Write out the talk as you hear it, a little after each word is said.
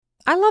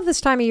I love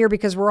this time of year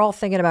because we're all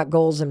thinking about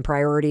goals and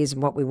priorities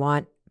and what we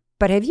want.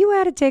 But have you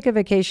added Take a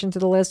Vacation to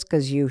the list?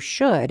 Because you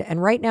should.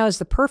 And right now is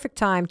the perfect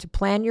time to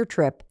plan your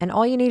trip. And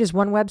all you need is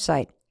one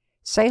website.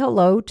 Say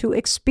hello to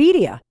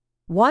Expedia.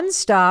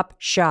 One-stop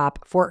shop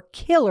for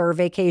killer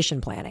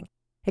vacation planning.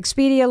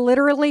 Expedia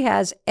literally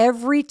has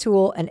every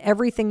tool and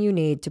everything you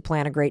need to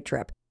plan a great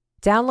trip.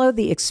 Download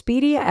the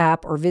Expedia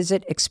app or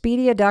visit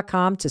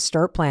Expedia.com to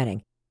start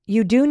planning.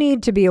 You do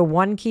need to be a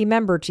One-Key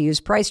member to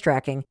use price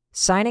tracking.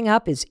 Signing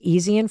up is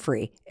easy and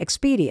free.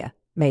 Expedia,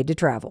 made to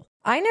travel.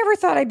 I never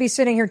thought I'd be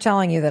sitting here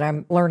telling you that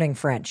I'm learning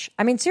French.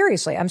 I mean,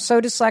 seriously, I'm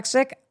so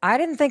dyslexic, I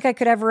didn't think I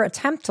could ever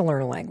attempt to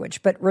learn a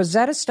language, but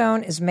Rosetta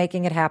Stone is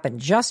making it happen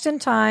just in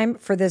time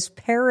for this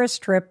Paris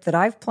trip that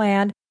I've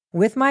planned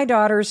with my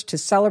daughters to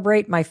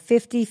celebrate my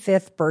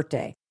 55th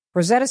birthday.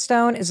 Rosetta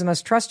Stone is the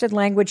most trusted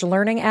language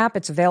learning app.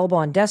 It's available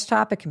on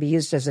desktop. It can be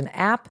used as an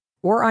app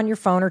or on your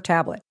phone or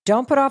tablet.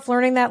 Don't put off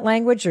learning that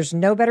language. There's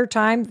no better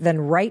time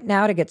than right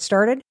now to get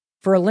started.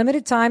 For a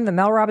limited time, the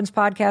Mel Robbins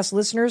Podcast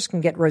listeners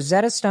can get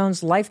Rosetta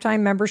Stone's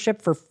lifetime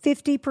membership for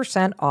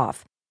 50%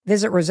 off.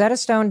 Visit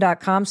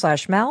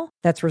rosettastone.com/Mel.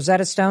 That's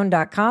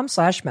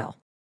rosettastone.com/Mel.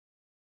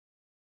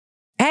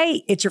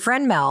 Hey, it's your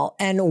friend Mel,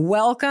 and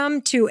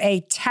welcome to a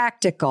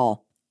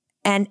tactical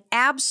and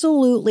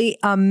absolutely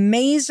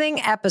amazing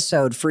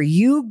episode for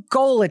you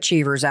goal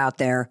achievers out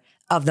there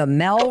of the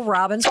Mel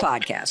Robbins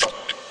Podcast.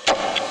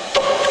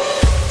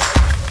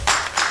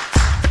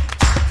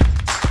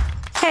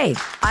 Hey,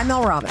 I'm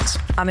Mel Robbins.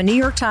 I'm a New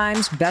York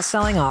Times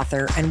bestselling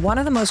author and one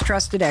of the most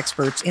trusted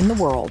experts in the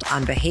world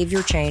on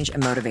behavior change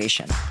and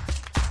motivation.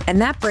 And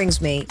that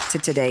brings me to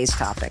today's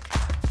topic,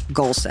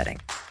 goal setting.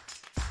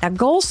 Now,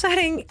 goal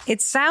setting,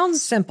 it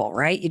sounds simple,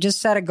 right? You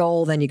just set a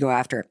goal, then you go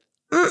after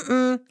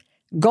it.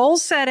 Goal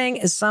setting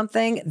is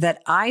something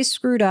that I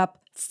screwed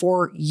up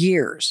for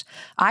years.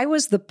 I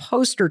was the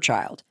poster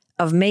child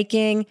of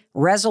making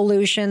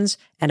resolutions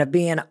and of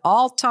being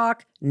all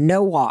talk,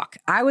 no walk.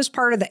 I was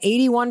part of the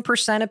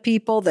 81% of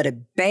people that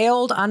had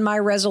bailed on my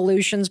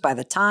resolutions by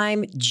the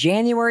time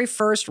January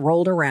 1st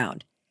rolled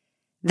around.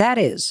 That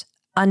is,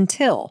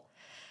 until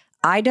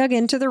I dug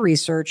into the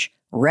research,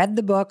 read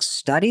the books,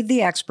 studied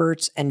the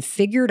experts, and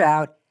figured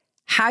out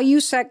how you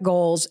set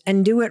goals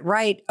and do it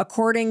right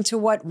according to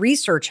what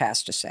research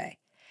has to say.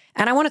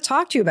 And I want to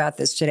talk to you about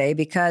this today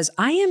because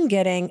I am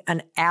getting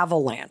an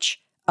avalanche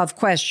of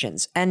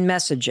questions and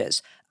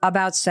messages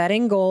about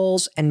setting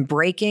goals and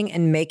breaking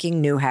and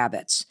making new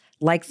habits,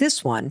 like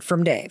this one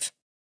from Dave.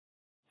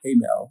 Hey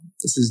Mel,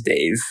 this is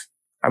Dave.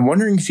 I'm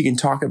wondering if you can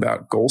talk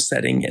about goal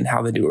setting and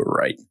how to do it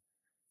right.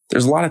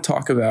 There's a lot of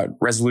talk about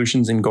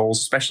resolutions and goals,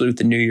 especially with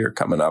the new year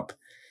coming up.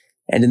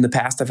 And in the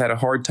past, I've had a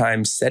hard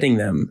time setting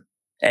them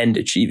and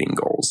achieving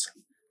goals.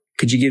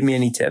 Could you give me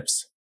any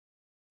tips?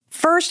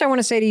 First, I want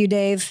to say to you,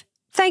 Dave,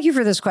 thank you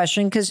for this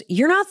question because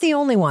you're not the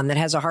only one that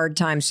has a hard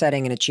time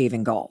setting and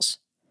achieving goals.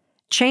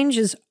 Change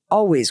is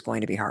always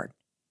going to be hard.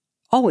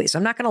 Always.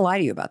 I'm not going to lie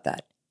to you about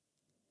that.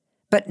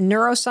 But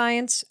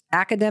neuroscience,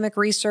 academic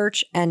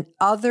research, and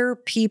other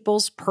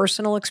people's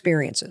personal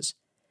experiences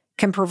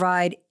can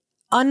provide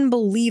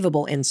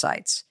unbelievable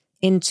insights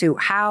into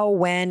how,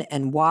 when,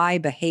 and why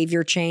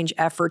behavior change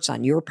efforts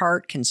on your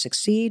part can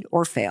succeed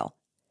or fail.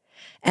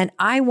 And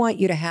I want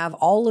you to have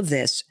all of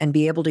this and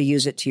be able to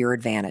use it to your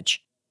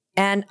advantage.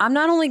 And I'm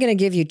not only going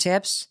to give you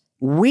tips,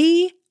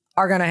 we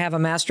are going to have a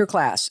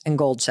masterclass in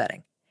goal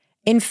setting.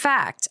 In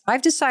fact,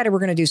 I've decided we're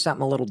going to do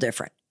something a little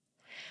different.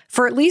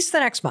 For at least the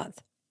next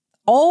month,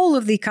 all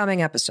of the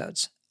coming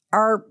episodes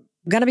are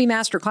going to be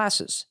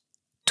masterclasses,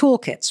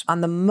 toolkits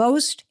on the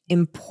most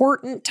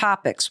important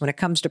topics when it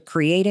comes to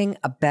creating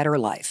a better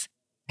life.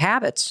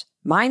 Habits,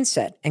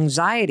 mindset,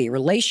 anxiety,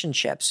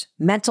 relationships,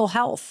 mental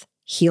health,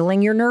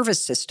 healing your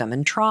nervous system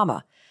and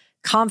trauma,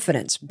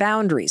 confidence,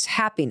 boundaries,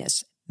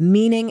 happiness,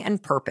 meaning,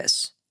 and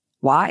purpose.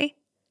 Why?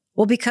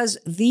 Well, because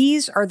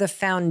these are the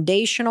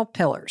foundational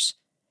pillars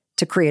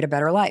to create a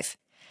better life.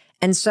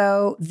 And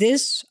so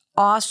this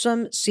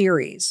awesome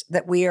series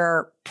that we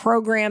are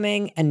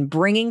programming and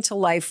bringing to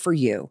life for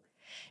you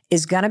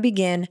is going to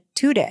begin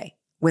today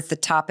with the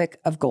topic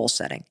of goal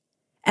setting.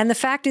 And the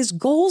fact is,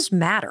 goals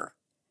matter.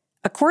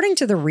 According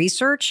to the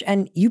research,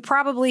 and you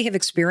probably have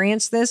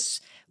experienced this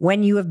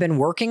when you have been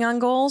working on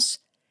goals,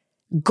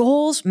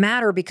 goals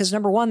matter because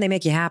number one, they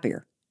make you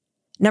happier.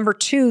 Number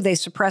two, they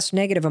suppress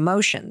negative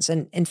emotions.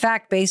 And in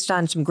fact, based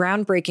on some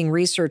groundbreaking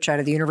research out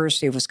of the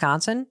University of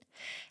Wisconsin,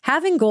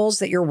 having goals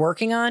that you're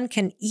working on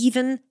can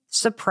even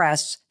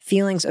suppress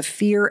feelings of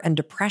fear and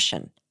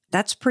depression.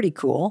 That's pretty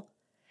cool.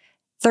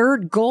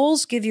 Third,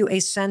 goals give you a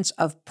sense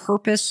of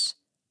purpose,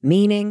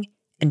 meaning,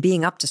 and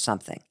being up to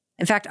something.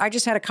 In fact, I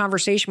just had a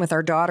conversation with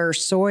our daughter,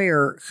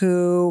 Sawyer,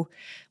 who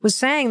was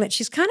saying that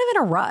she's kind of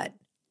in a rut.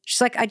 She's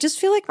like, I just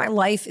feel like my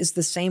life is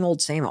the same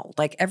old, same old.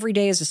 Like every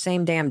day is the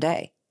same damn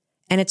day.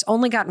 And it's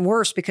only gotten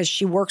worse because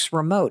she works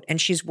remote,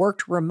 and she's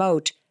worked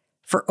remote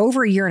for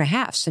over a year and a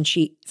half since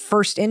she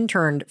first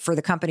interned for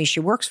the company she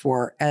works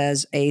for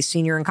as a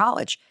senior in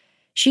college.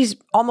 She's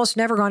almost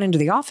never gone into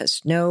the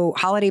office. No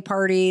holiday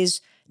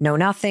parties, no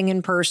nothing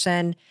in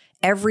person.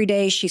 Every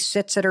day she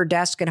sits at her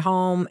desk at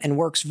home and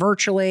works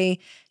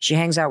virtually. She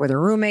hangs out with her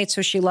roommates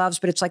who she loves,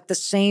 but it's like the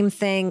same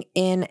thing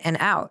in and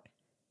out.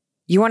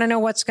 You want to know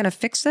what's going to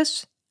fix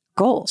this?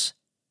 Goals.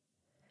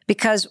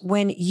 Because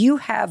when you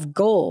have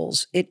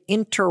goals, it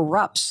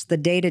interrupts the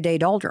day-to-day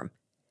doldrum.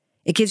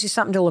 It gives you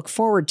something to look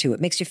forward to.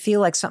 It makes you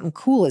feel like something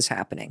cool is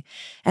happening.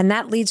 And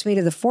that leads me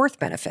to the fourth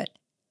benefit.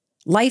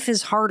 Life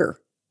is harder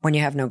when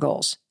you have no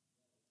goals.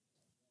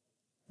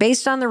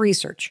 Based on the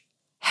research,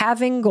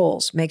 having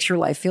goals makes your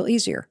life feel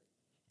easier.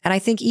 And I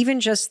think even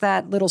just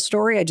that little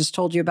story I just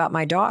told you about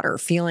my daughter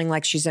feeling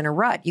like she's in a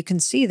rut, you can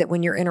see that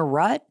when you're in a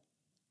rut,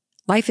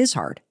 life is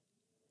hard.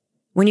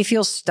 When you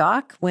feel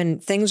stuck, when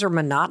things are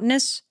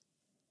monotonous,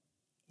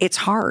 it's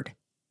hard.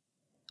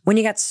 When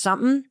you got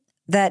something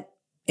that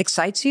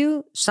excites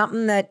you,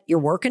 something that you're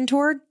working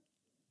toward,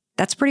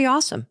 that's pretty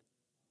awesome.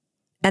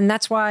 And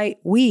that's why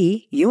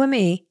you and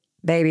me,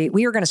 baby,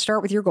 we are going to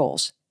start with your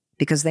goals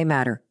because they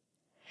matter.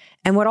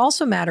 And what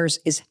also matters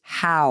is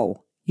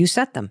how you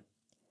set them.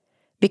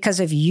 Because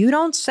if you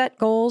don't set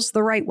goals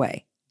the right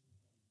way,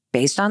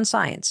 based on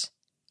science,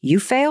 you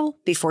fail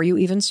before you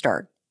even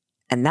start.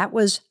 And that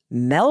was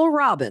Mel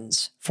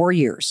Robbins for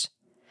years.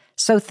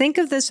 So think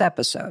of this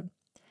episode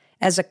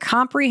as a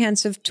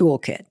comprehensive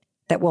toolkit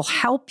that will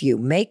help you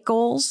make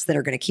goals that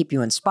are going to keep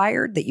you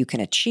inspired, that you can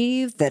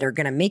achieve, that are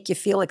going to make you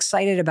feel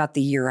excited about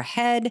the year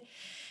ahead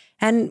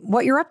and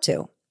what you're up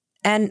to.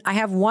 And I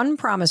have one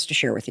promise to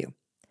share with you.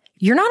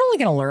 You're not only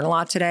going to learn a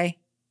lot today,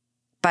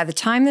 by the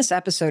time this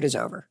episode is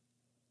over,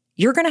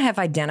 you're going to have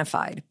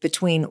identified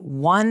between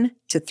 1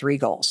 to 3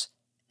 goals.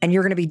 And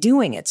you're going to be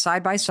doing it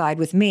side by side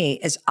with me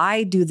as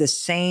I do the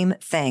same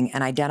thing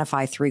and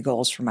identify 3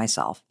 goals for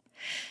myself.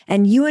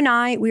 And you and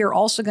I, we are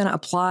also going to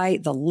apply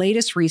the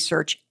latest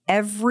research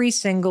every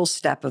single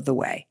step of the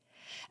way.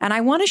 And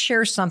I want to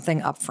share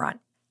something up front.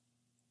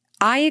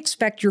 I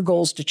expect your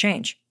goals to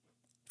change.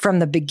 From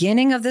the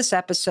beginning of this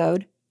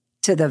episode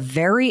to the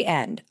very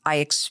end, I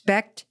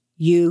expect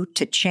you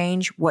to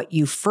change what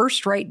you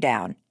first write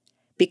down,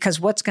 because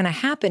what's going to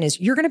happen is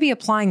you're going to be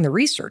applying the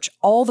research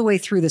all the way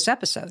through this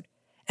episode.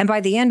 And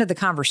by the end of the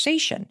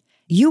conversation,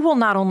 you will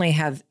not only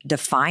have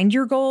defined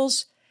your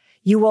goals,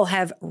 you will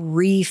have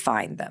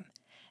refined them.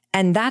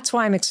 And that's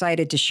why I'm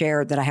excited to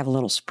share that I have a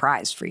little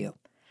surprise for you.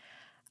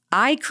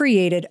 I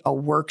created a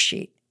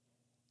worksheet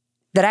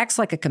that acts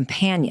like a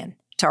companion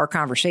to our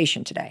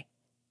conversation today.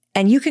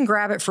 And you can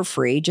grab it for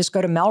free. Just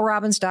go to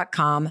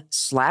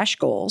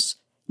melrobbins.com/goals.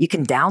 You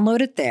can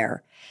download it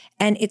there.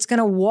 And it's going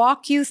to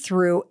walk you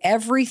through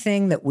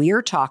everything that we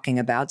are talking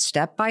about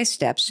step by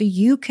step so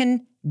you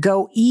can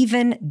go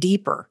even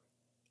deeper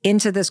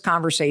into this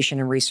conversation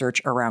and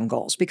research around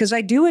goals. Because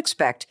I do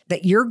expect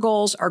that your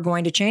goals are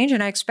going to change,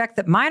 and I expect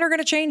that mine are going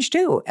to change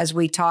too as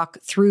we talk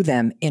through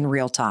them in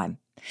real time.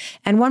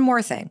 And one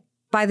more thing,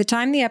 by the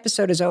time the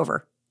episode is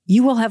over,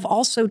 you will have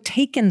also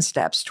taken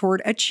steps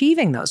toward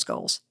achieving those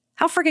goals.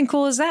 How freaking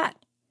cool is that?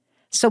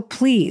 So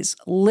please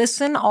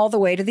listen all the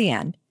way to the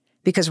end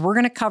because we're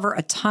going to cover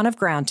a ton of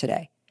ground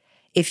today.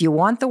 If you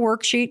want the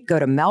worksheet, go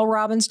to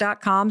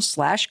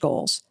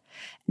melrobbins.com/goals.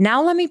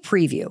 Now let me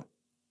preview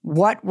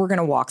what we're going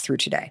to walk through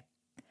today.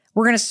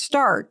 We're going to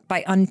start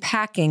by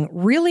unpacking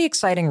really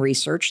exciting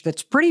research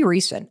that's pretty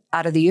recent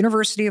out of the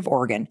University of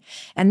Oregon.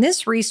 And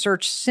this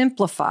research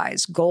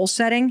simplifies goal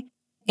setting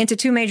into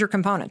 2 major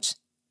components.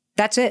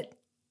 That's it.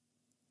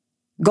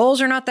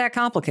 Goals are not that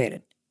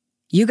complicated.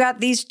 You got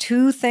these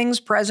 2 things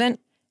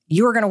present,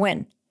 you are going to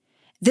win.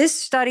 This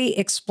study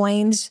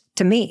explains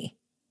to me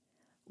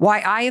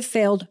why I have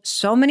failed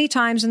so many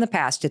times in the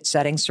past at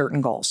setting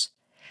certain goals.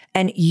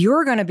 And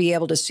you're going to be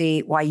able to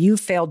see why you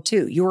failed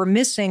too. You were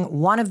missing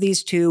one of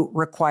these 2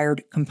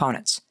 required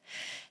components.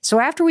 So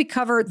after we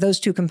cover those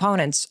 2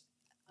 components,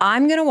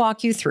 I'm going to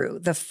walk you through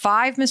the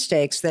 5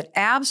 mistakes that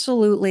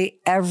absolutely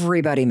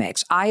everybody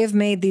makes. I have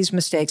made these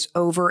mistakes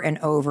over and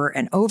over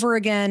and over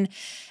again.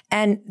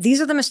 And these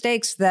are the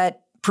mistakes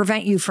that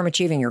prevent you from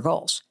achieving your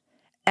goals.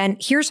 And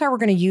here's how we're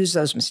going to use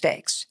those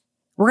mistakes.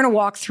 We're going to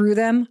walk through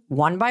them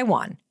one by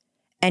one.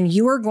 And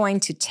you are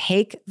going to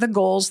take the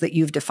goals that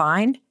you've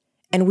defined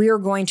and we are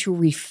going to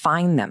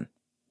refine them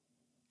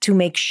to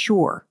make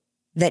sure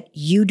that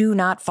you do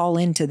not fall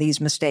into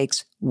these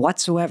mistakes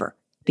whatsoever,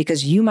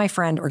 because you, my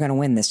friend, are going to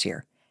win this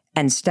year.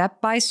 And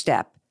step by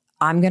step,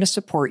 I'm going to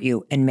support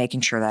you in making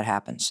sure that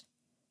happens.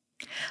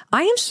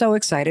 I am so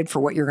excited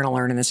for what you're going to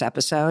learn in this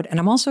episode. And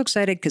I'm also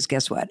excited because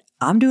guess what?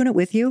 I'm doing it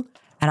with you.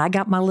 And I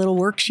got my little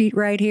worksheet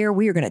right here.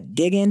 We are going to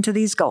dig into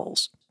these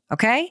goals.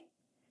 Okay?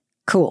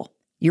 Cool.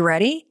 You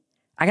ready?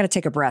 I got to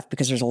take a breath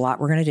because there's a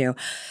lot we're going to do.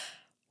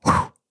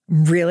 Whew.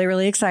 Really,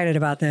 really excited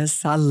about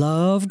this. I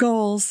love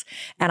goals.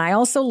 And I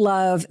also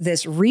love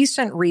this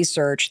recent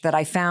research that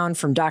I found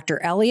from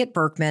Dr. Elliot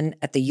Berkman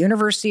at the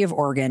University of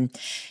Oregon.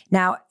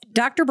 Now,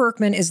 Dr.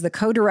 Berkman is the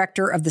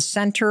co-director of the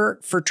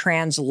Center for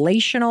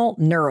Translational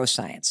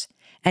Neuroscience,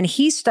 and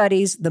he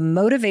studies the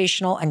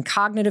motivational and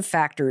cognitive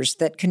factors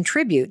that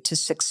contribute to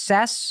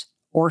success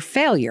or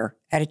failure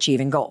at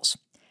achieving goals.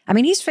 I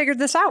mean, he's figured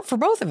this out for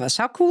both of us.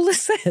 How cool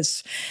is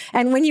this?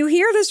 And when you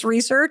hear this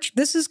research,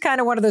 this is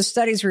kind of one of those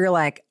studies where you're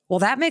like, well,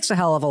 that makes a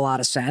hell of a lot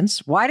of sense.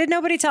 Why did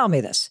nobody tell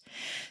me this?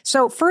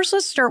 So first,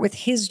 let's start with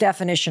his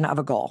definition of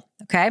a goal,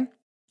 okay?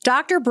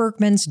 Dr.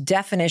 Berkman's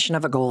definition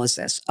of a goal is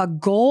this. A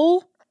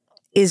goal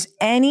is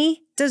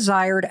any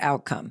desired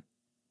outcome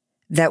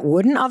that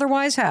wouldn't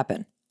otherwise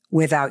happen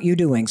without you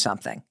doing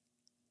something.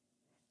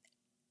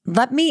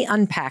 Let me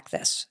unpack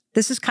this.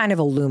 This is kind of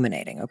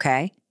illuminating,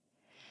 okay?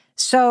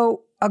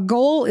 So a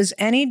goal is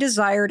any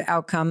desired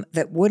outcome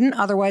that wouldn't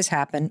otherwise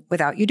happen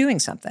without you doing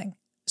something.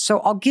 So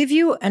I'll give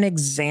you an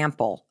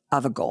example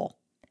of a goal.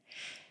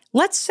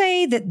 Let's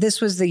say that this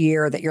was the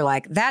year that you're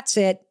like, that's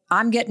it,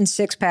 I'm getting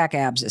six-pack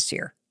abs this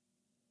year.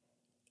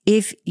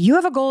 If you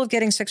have a goal of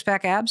getting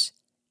six-pack abs,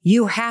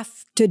 you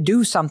have to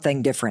do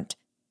something different.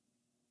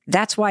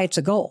 That's why it's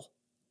a goal.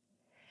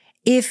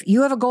 If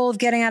you have a goal of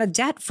getting out of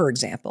debt, for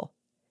example,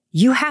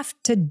 you have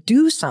to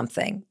do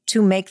something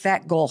to make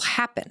that goal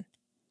happen.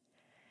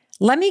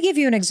 Let me give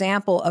you an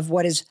example of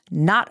what is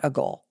not a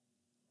goal.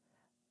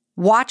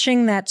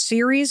 Watching that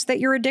series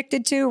that you're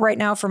addicted to, right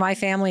now for my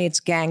family,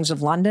 it's Gangs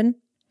of London.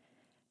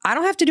 I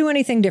don't have to do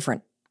anything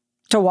different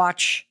to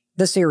watch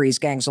the series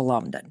Gangs of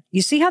London.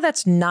 You see how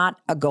that's not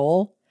a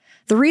goal?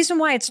 The reason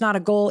why it's not a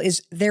goal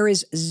is there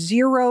is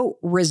zero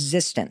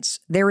resistance.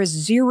 There is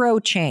zero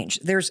change.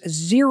 There's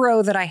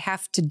zero that I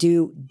have to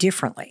do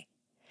differently.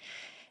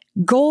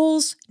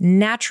 Goals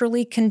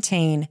naturally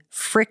contain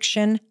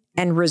friction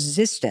and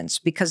resistance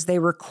because they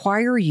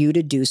require you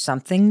to do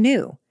something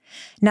new.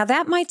 Now,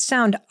 that might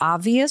sound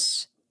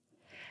obvious,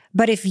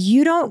 but if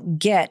you don't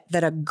get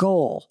that a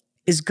goal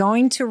is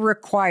going to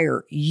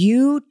require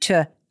you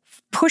to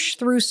push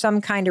through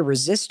some kind of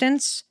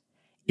resistance,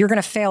 you're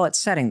going to fail at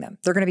setting them.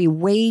 They're going to be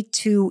way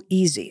too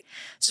easy.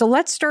 So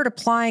let's start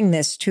applying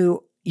this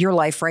to your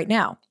life right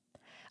now.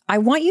 I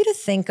want you to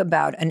think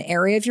about an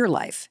area of your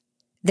life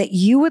that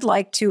you would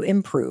like to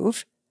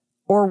improve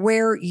or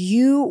where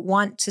you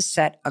want to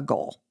set a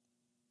goal.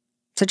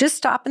 So just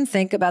stop and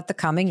think about the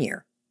coming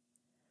year.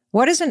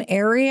 What is an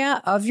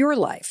area of your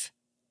life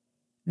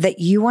that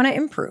you want to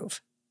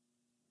improve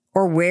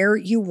or where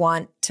you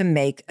want to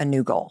make a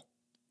new goal?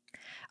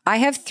 I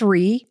have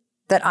 3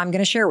 that I'm going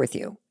to share with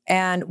you.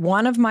 And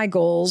one of my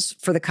goals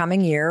for the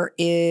coming year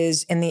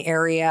is in the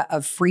area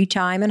of free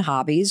time and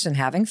hobbies and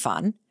having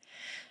fun.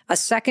 A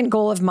second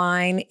goal of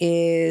mine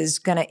is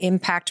going to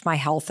impact my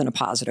health in a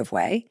positive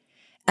way.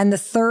 And the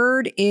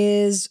third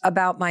is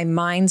about my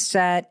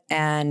mindset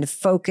and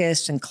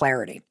focus and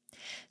clarity.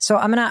 So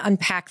I'm going to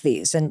unpack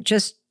these and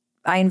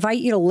I invite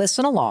you to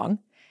listen along.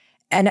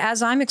 And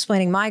as I'm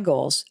explaining my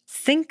goals,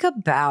 think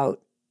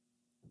about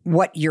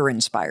what you're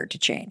inspired to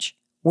change,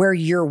 where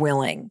you're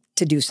willing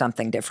to do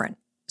something different.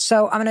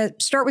 So I'm going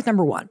to start with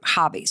number 1,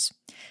 hobbies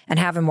and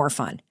having more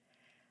fun.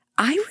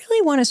 I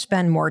really want to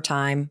spend more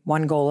time.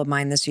 One goal of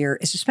mine this year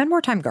is to spend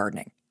more time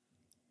gardening.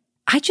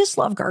 I just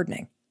love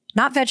gardening,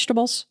 not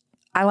vegetables.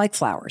 I like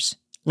flowers,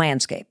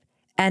 landscape.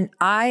 And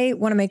I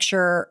want to make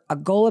sure a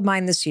goal of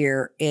mine this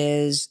year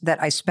is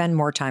that I spend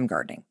more time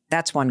gardening.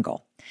 That's one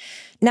goal.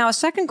 Now, a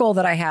second goal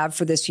that I have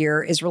for this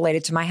year is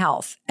related to my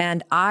health.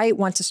 And I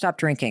want to stop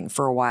drinking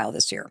for a while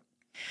this year.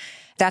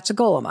 That's a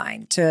goal of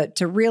mine, to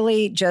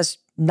really just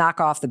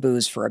knock off the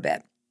booze for a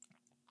bit.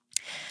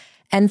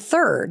 And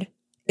third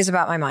is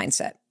about my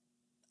mindset.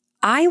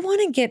 I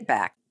want to get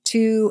back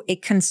to a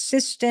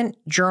consistent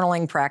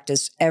journaling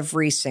practice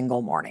every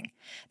single morning.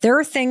 There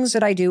are things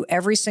that I do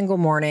every single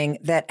morning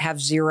that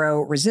have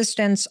zero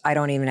resistance. I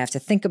don't even have to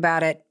think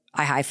about it.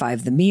 I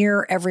high-five the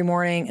mirror every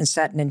morning and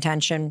set an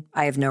intention.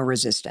 I have no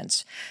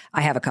resistance.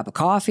 I have a cup of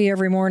coffee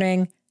every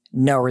morning.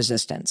 No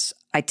resistance.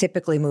 I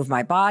typically move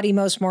my body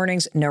most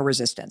mornings. No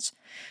resistance.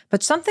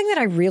 But something that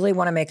I really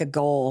want to make a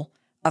goal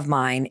of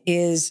mine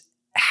is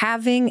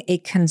having a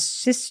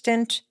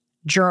consistent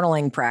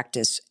journaling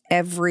practice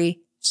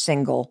every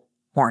single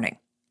morning.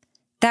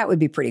 That would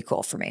be pretty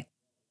cool for me.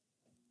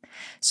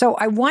 So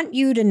I want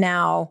you to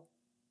now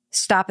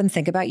stop and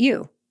think about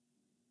you.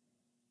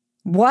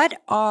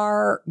 What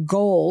are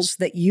goals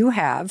that you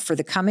have for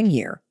the coming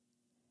year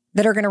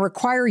that are going to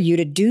require you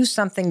to do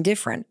something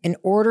different in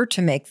order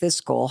to make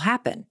this goal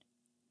happen?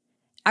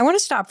 I want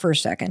to stop for a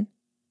second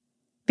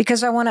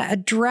because I want to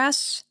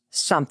address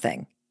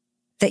something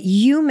that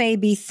you may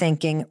be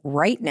thinking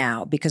right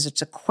now because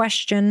it's a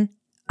question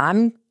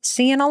I'm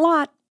seeing a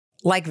lot,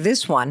 like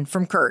this one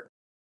from Kurt.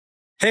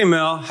 Hey,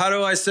 Mel, how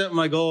do I set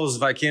my goals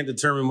if I can't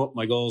determine what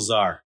my goals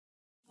are?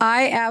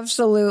 I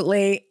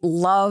absolutely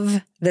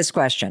love this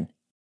question.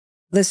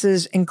 This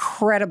is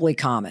incredibly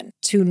common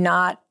to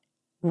not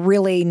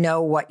really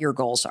know what your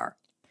goals are.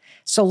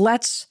 So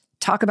let's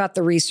talk about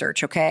the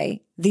research,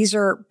 okay? These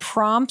are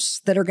prompts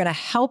that are going to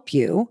help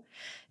you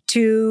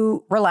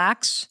to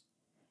relax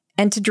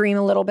and to dream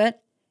a little bit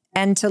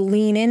and to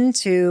lean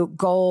into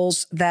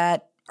goals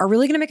that are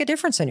really going to make a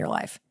difference in your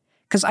life.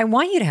 Because I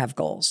want you to have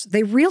goals.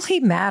 They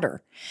really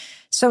matter.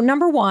 So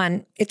number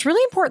 1, it's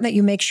really important that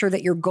you make sure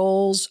that your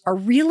goals are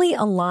really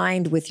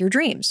aligned with your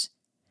dreams.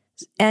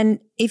 And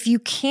if you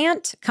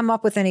can't come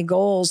up with any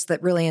goals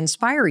that really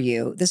inspire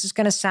you, this is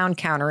going to sound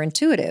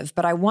counterintuitive,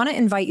 but I want to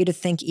invite you to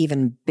think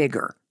even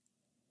bigger.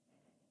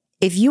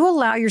 If you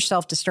allow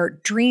yourself to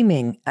start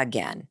dreaming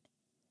again,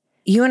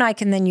 you and I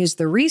can then use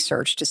the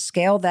research to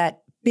scale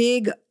that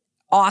big,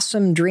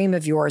 awesome dream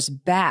of yours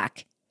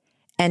back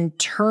and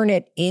turn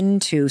it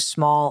into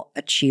small,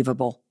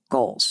 achievable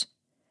goals.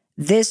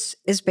 This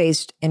is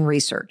based in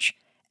research.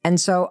 And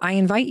so I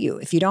invite you,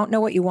 if you don't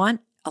know what you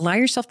want, allow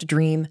yourself to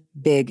dream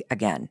big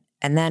again.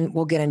 And then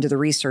we'll get into the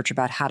research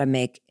about how to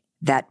make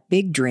that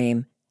big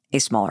dream a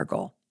smaller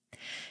goal.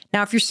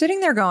 Now, if you're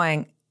sitting there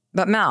going,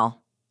 but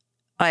Mel,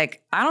 I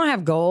don't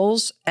have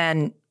goals,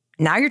 and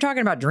now you're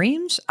talking about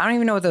dreams? I don't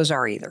even know what those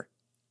are either.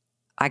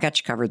 I got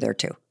you covered there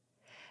too.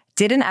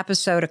 Did an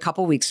episode a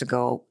couple weeks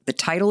ago. The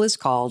title is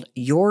called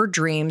Your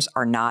Dreams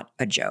Are Not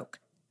a Joke.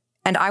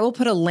 And I will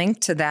put a link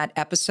to that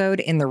episode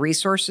in the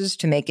resources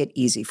to make it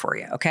easy for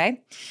you,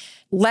 okay?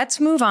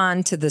 Let's move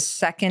on to the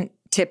second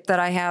tip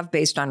that I have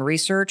based on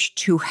research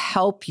to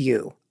help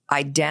you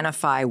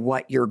identify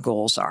what your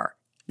goals are.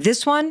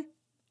 This one,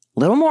 a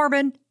little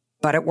morbid,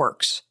 but it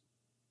works.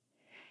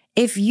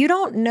 If you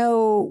don't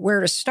know where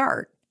to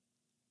start,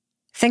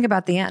 think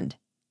about the end,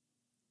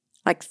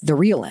 like the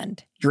real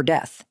end, your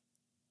death.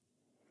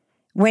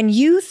 When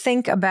you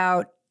think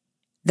about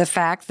the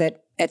fact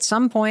that at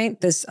some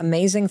point this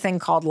amazing thing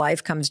called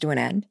life comes to an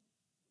end,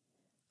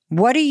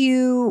 what do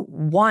you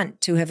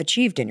want to have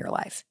achieved in your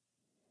life?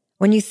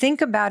 When you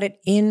think about it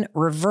in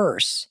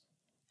reverse,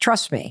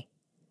 trust me,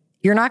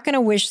 you're not going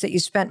to wish that you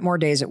spent more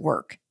days at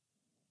work.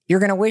 You're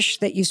going to wish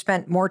that you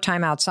spent more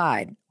time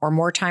outside or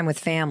more time with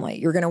family.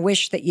 You're going to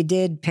wish that you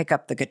did pick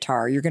up the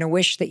guitar. You're going to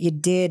wish that you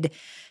did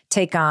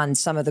take on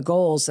some of the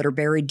goals that are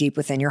buried deep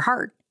within your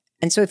heart.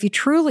 And so if you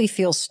truly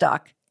feel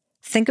stuck,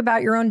 think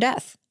about your own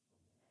death.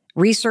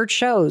 Research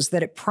shows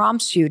that it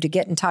prompts you to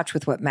get in touch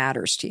with what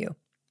matters to you.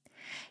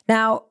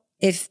 Now,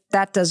 if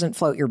that doesn't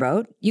float your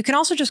boat, you can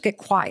also just get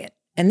quiet.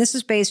 And this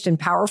is based in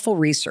powerful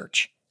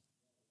research.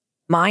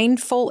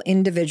 Mindful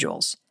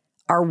individuals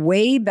are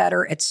way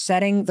better at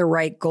setting the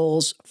right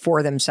goals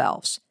for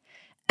themselves.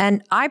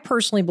 And I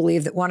personally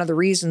believe that one of the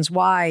reasons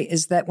why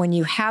is that when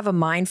you have a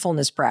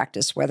mindfulness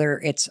practice, whether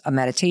it's a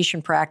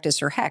meditation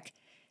practice or heck,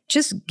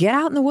 just get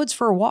out in the woods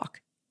for a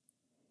walk.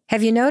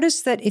 Have you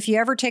noticed that if you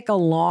ever take a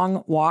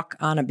long walk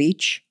on a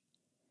beach,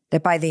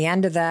 that by the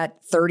end of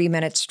that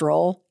 30-minute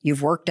stroll,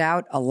 you've worked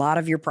out a lot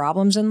of your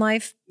problems in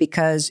life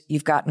because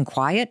you've gotten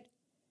quiet?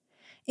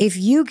 If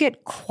you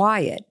get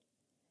quiet,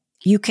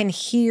 you can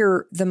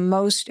hear the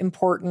most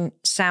important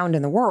sound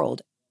in the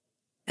world,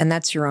 and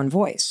that's your own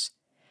voice.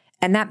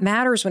 And that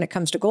matters when it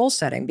comes to goal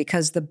setting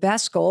because the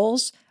best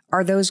goals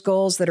are those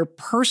goals that are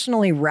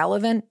personally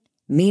relevant,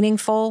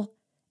 meaningful,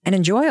 and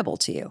enjoyable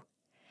to you.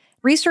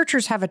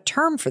 Researchers have a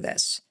term for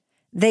this.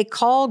 They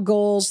call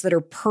goals that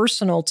are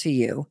personal to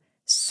you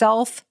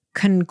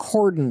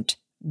self-concordant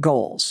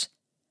goals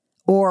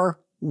or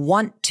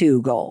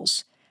want-to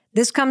goals.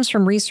 This comes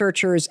from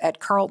researchers at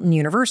Carleton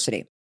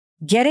University.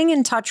 Getting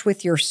in touch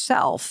with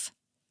yourself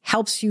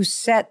helps you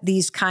set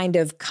these kind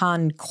of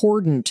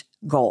concordant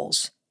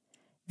goals.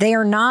 They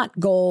are not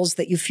goals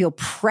that you feel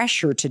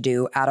pressure to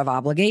do out of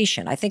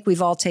obligation. I think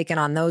we've all taken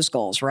on those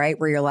goals, right?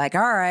 Where you're like,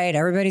 all right,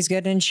 everybody's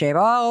getting in shape.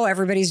 Oh,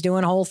 everybody's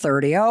doing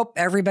Whole30. Oh,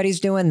 everybody's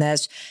doing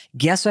this.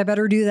 Guess I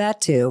better do that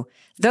too.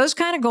 Those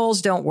kind of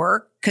goals don't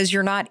work because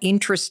you're not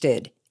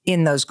interested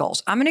in those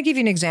goals. I'm going to give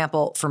you an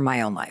example from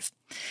my own life.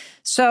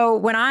 So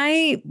when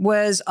I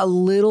was a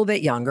little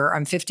bit younger,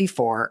 I'm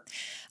 54,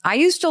 I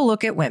used to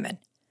look at women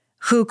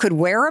who could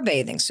wear a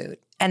bathing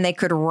suit and they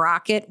could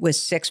rock it with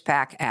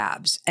six-pack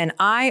abs. And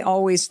I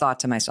always thought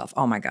to myself,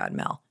 oh my God,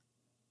 Mel,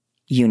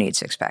 you need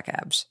six-pack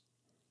abs.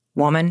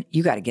 Woman,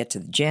 you got to get to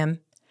the gym.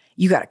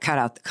 You got to cut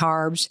out the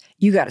carbs.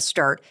 You got to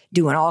start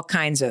doing all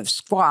kinds of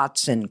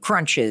squats and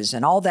crunches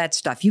and all that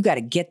stuff. You got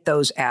to get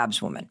those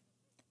abs, woman.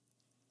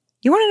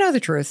 You want to know the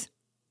truth?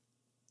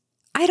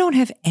 I don't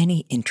have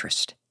any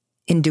interest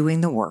in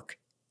doing the work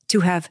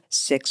to have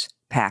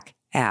six-pack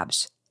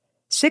abs.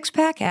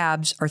 Six-pack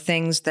abs are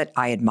things that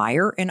I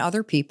admire in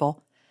other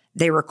people.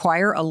 They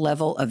require a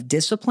level of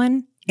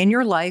discipline in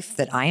your life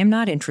that I am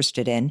not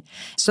interested in.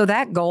 So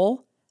that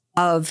goal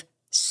of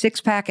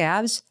six-pack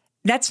abs,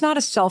 that's not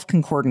a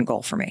self-concordant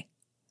goal for me.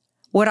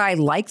 Would I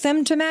like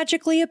them to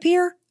magically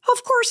appear?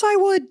 Of course I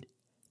would.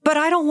 But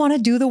I don't want to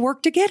do the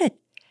work to get it.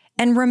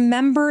 And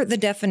remember the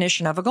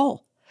definition of a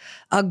goal.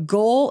 A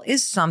goal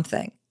is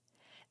something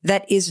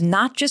that is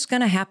not just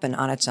going to happen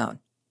on its own.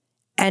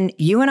 And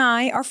you and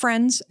I are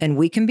friends, and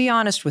we can be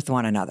honest with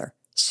one another.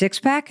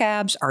 Six-pack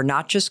abs are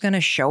not just going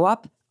to show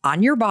up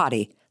on your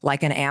body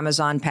like an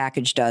Amazon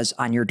package does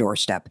on your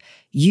doorstep.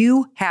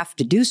 You have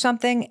to do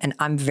something, and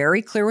I'm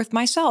very clear with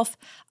myself.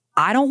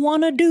 I don't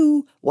want to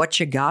do what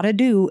you got to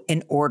do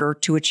in order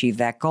to achieve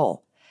that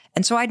goal.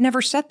 And so I'd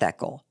never set that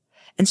goal.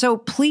 And so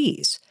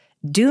please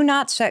do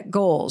not set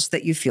goals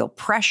that you feel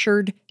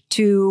pressured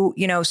to,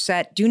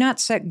 do not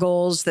set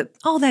goals that,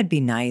 oh, that'd be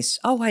nice.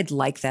 Oh, I'd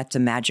like that to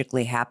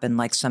magically happen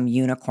like some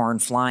unicorn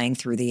flying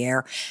through the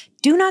air.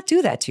 Do not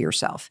do that to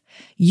yourself.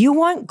 You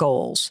want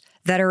goals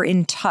that are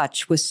in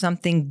touch with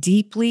something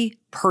deeply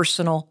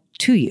personal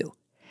to you.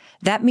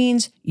 That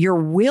means you're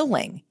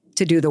willing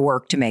to do the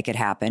work to make it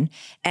happen,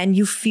 and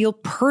you feel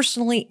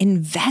personally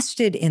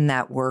invested in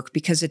that work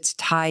because it's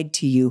tied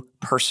to you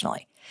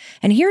personally.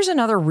 And here's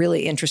another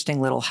really interesting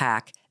little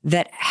hack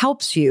that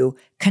helps you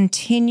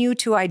continue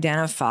to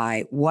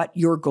identify what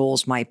your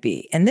goals might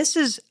be. And this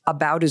is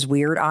about as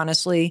weird,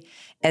 honestly,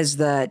 as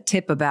the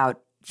tip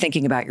about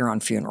thinking about your own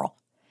funeral.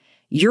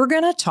 You're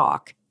going to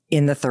talk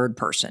in the third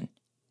person.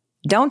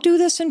 Don't do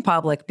this in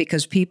public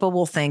because people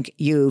will think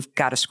you've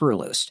got a screw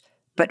loose.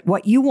 But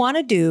what you want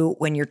to do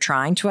when you're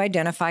trying to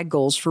identify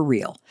goals for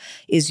real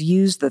is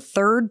use the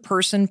third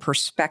person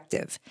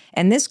perspective.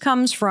 And this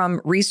comes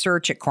from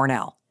research at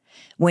Cornell.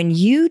 When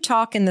you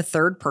talk in the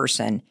third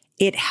person,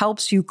 it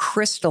helps you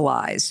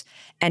crystallize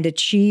and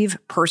achieve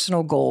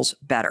personal goals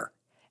better.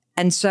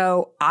 And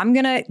so I'm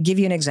going to give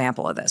you an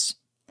example of this.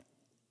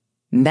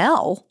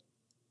 Mel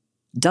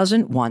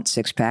doesn't want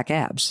six-pack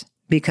abs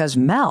because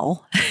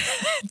Mel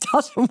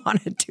doesn't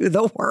want to do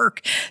the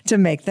work to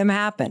make them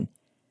happen.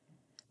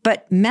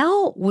 But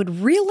Mel would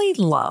really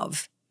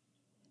love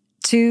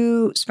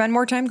to spend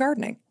more time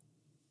gardening.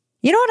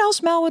 You know what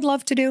else Mel would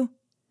love to do?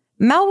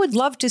 Mel would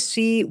love to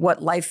see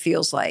what life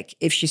feels like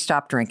if she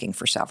stopped drinking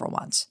for several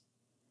months.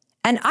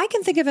 And I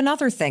can think of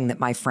another thing that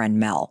my friend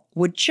Mel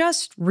would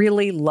just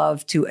really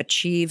love to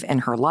achieve in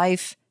her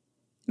life.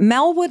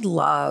 Mel would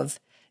love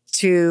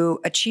to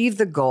achieve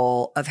the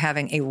goal of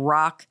having a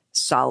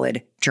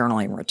rock-solid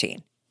journaling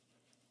routine.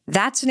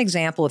 That's an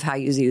example of how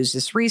you use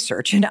this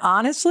research. And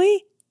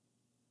honestly,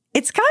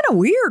 it's kind of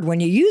weird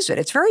when you use it.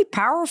 It's very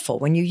powerful.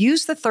 When you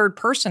use the third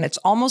person, it's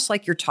almost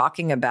like you're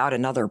talking about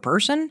another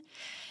person.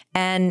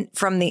 And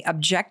from the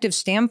objective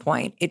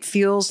standpoint, it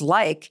feels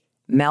like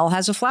Mel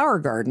has a flower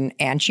garden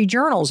and she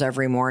journals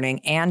every morning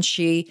and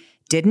she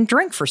didn't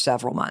drink for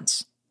several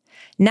months.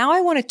 Now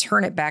I want to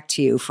turn it back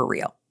to you for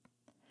real.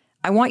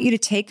 I want you to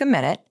take a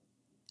minute.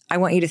 I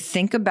want you to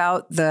think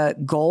about the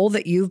goal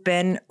that you've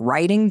been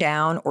writing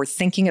down or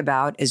thinking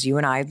about as you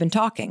and I have been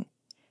talking.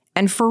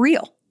 And for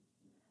real,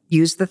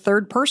 use the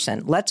third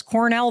person. Let's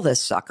Cornell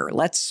this sucker.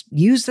 Let's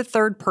use the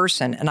third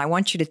person. And I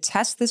want you to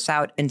test this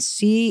out and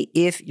see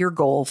if your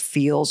goal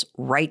feels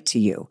right to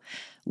you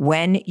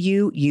when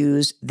you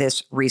use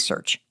this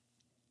research.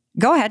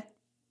 Go ahead.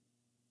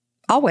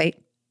 I'll wait.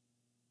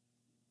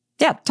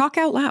 Yeah, talk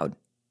out loud.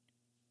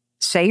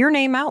 Say your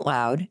name out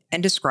loud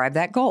and describe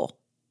that goal.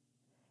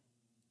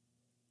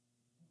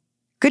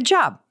 Good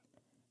job.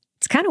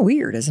 It's kind of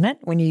weird, isn't it,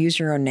 when you use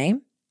your own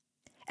name?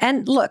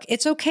 And look,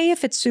 it's okay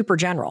if it's super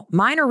general.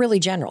 Mine are really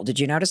general. Did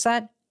you notice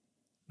that?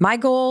 My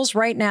goals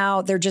right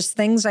now, they're just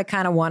things I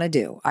kind of want to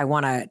do. I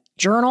want to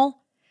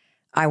journal.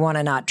 I want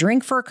to not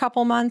drink for a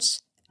couple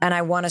months. And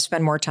I want to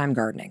spend more time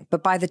gardening.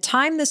 But by the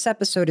time this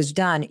episode is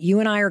done, you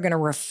and I are going to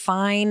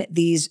refine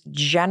these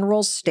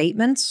general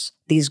statements,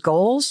 these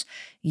goals,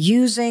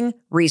 using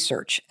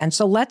research. And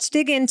so let's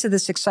dig into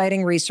this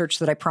exciting research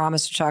that I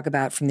promised to talk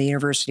about from the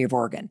University of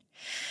Oregon.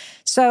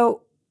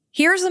 So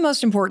here's the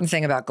most important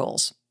thing about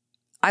goals.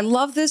 I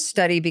love this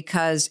study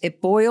because it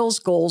boils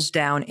goals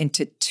down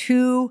into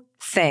two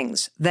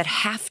things that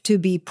have to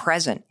be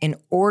present in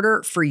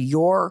order for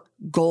your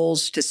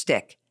goals to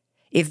stick.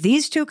 If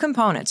these two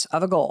components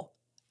of a goal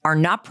are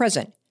not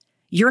present,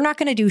 you're not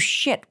going to do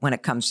shit when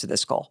it comes to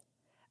this goal.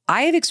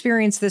 I have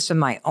experienced this in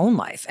my own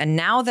life. And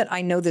now that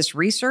I know this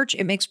research,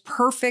 it makes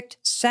perfect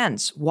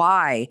sense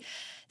why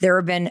there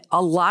have been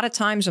a lot of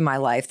times in my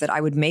life that I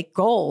would make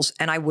goals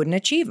and I wouldn't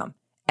achieve them.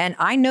 And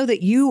I know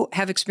that you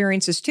have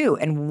experienced this too.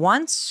 And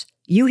once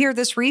you hear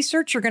this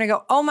research, you're going to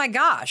go, oh my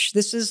gosh,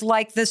 this is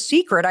like the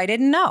secret I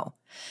didn't know.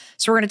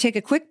 So we're going to take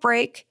a quick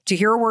break to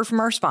hear a word from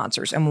our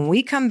sponsors. And when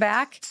we come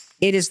back,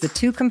 it is the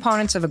two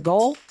components of a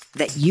goal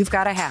that you've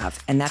got to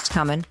have. And that's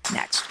coming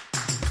next.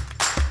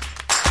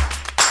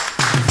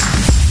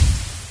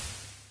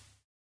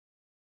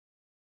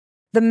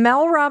 The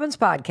Mel Robbins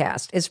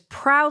podcast is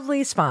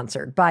proudly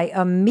sponsored by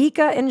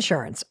Amica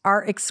Insurance,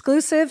 our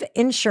exclusive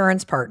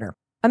insurance partner.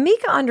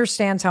 Amica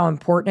understands how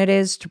important it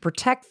is to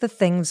protect the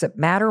things that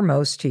matter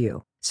most to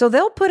you. So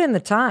they'll put in the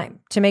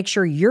time to make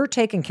sure you're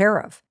taken care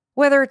of,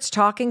 whether it's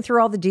talking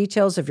through all the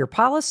details of your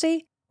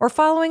policy or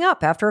following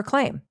up after a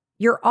claim.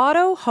 Your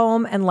auto,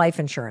 home, and life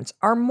insurance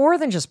are more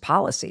than just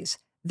policies.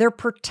 They're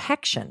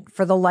protection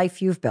for the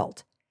life you've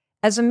built.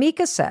 As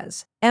Amica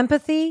says,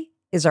 empathy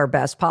is our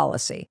best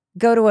policy.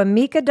 Go to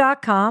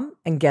amica.com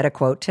and get a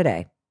quote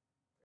today.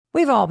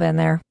 We've all been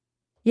there.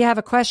 You have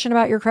a question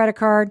about your credit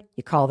card,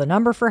 you call the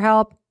number for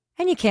help,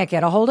 and you can't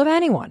get a hold of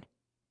anyone.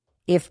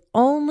 If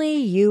only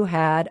you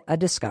had a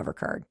Discover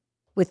card.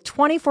 With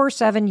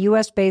 24/7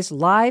 U.S.-based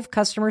live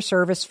customer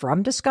service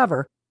from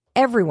Discover,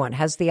 everyone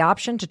has the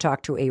option to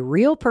talk to a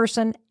real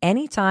person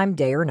anytime,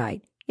 day or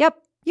night. Yep,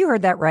 you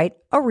heard that right,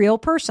 a real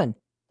person.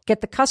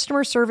 Get the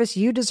customer service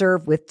you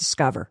deserve with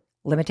Discover.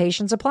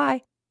 Limitations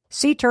apply.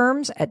 See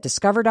terms at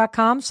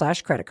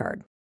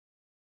discover.com/creditcard.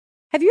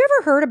 Have you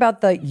ever heard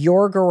about the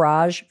Your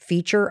Garage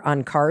feature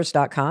on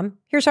Cars.com?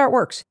 Here's how it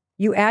works.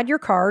 You add your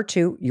car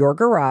to Your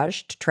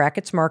Garage to track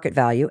its market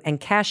value and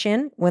cash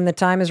in when the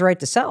time is right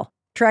to sell.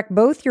 Track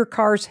both your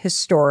car's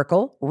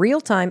historical,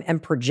 real-time,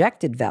 and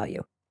projected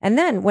value. And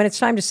then, when it's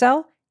time to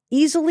sell,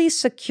 easily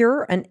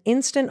secure an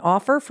instant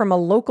offer from a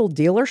local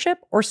dealership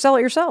or sell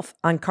it yourself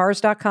on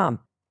Cars.com.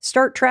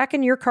 Start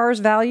tracking your car's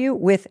value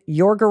with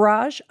Your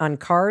Garage on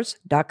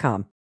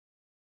Cars.com.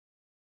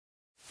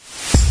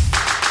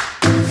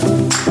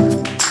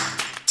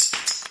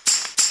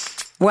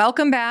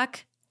 Welcome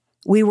back.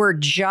 We were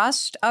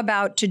just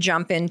about to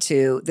jump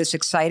into this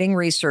exciting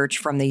research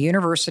from the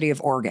University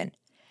of Oregon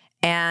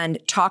and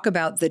talk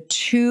about the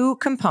two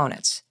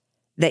components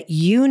that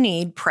you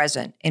need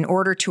present in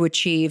order to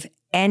achieve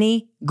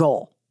any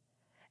goal.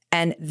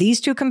 And these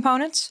two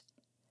components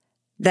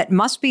that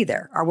must be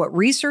there are what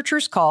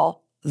researchers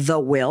call the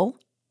will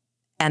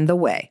and the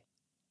way.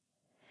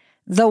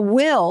 The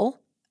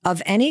will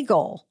of any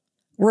goal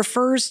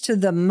refers to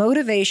the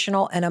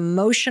motivational and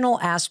emotional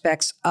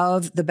aspects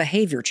of the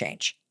behavior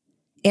change.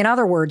 In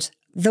other words,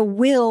 the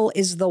will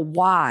is the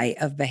why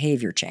of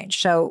behavior change.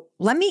 So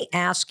let me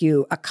ask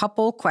you a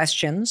couple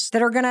questions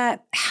that are going to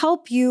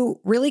help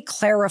you really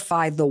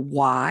clarify the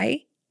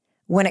why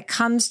when it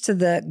comes to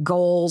the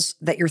goals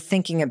that you're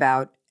thinking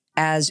about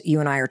as you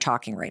and I are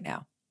talking right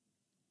now.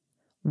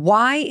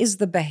 Why is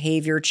the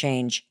behavior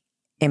change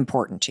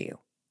important to you?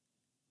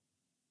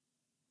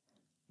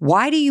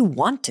 Why do you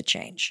want to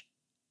change?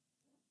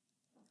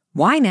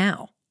 Why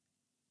now?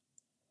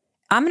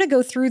 I'm going to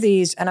go through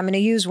these and I'm going to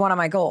use one of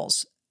my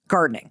goals,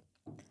 gardening.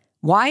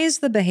 Why is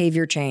the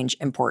behavior change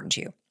important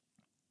to you?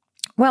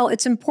 Well,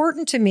 it's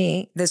important to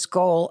me, this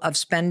goal of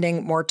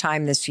spending more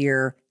time this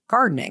year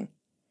gardening,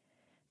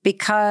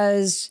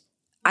 because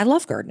I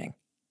love gardening.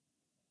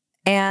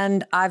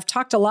 And I've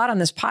talked a lot on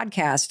this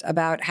podcast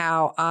about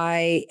how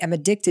I am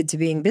addicted to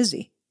being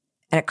busy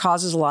and it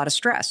causes a lot of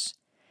stress.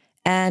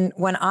 And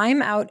when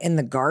I'm out in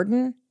the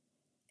garden,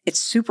 it's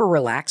super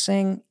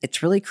relaxing.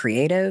 It's really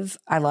creative.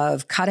 I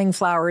love cutting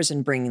flowers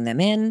and bringing them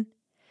in.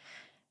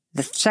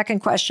 The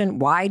second question,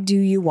 why do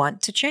you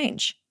want to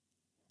change?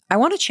 I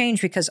want to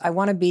change because I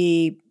want to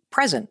be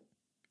present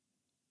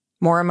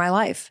more in my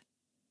life.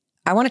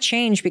 I want to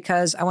change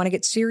because I want to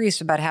get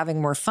serious about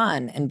having more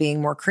fun and being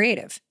more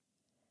creative.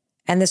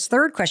 And this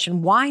third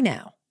question, why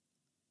now?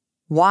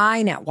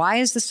 Why now? Why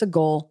is this a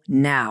goal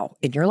now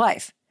in your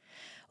life?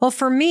 Well,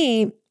 for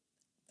me,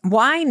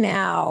 why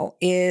now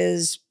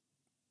is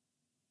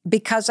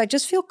because I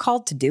just feel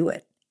called to do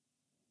it.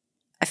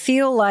 I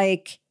feel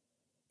like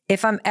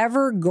if I'm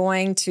ever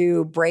going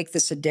to break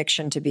this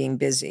addiction to being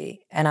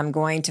busy and I'm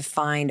going to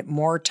find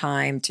more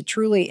time to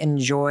truly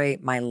enjoy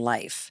my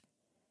life,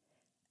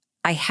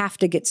 I have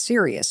to get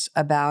serious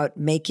about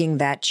making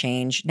that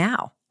change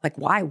now. Like,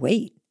 why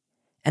wait?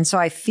 And so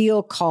I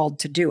feel called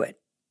to do it.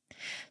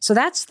 So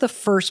that's the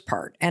first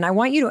part. And I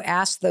want you to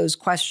ask those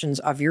questions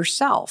of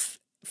yourself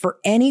for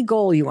any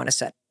goal you want to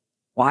set.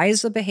 Why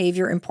is the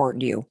behavior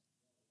important to you?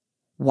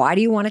 Why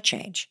do you want to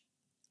change?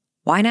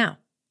 Why now?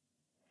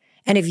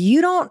 And if you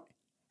don't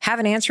have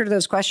an answer to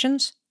those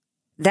questions,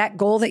 that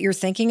goal that you're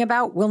thinking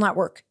about will not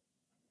work,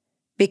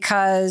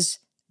 because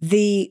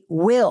the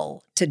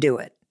will to do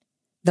it,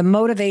 the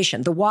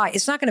motivation, the why,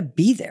 it's not going to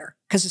be there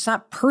because it's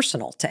not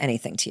personal to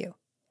anything to you.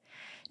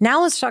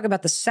 Now let's talk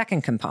about the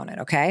second component,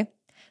 okay?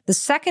 The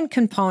second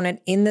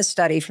component in this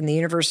study from the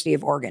University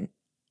of Oregon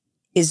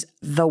is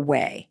the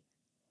way.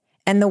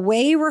 And the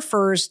way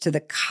refers to the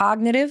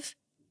cognitive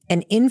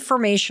and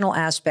informational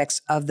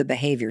aspects of the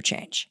behavior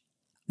change.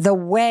 The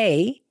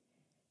way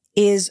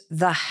is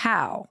the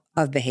how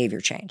of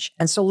behavior change.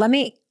 And so let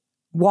me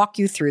walk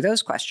you through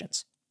those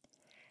questions.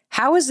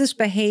 How is this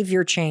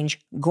behavior change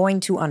going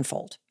to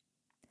unfold?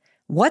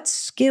 What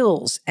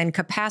skills and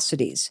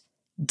capacities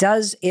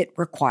does it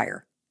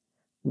require?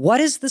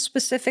 What is the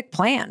specific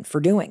plan for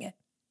doing it?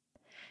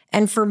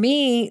 And for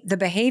me, the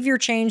behavior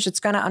change that's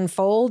going to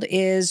unfold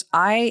is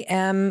I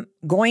am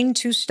going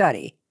to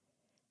study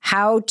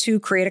how to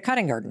create a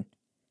cutting garden.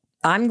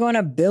 I'm going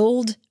to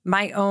build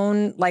my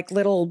own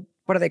little,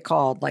 what are they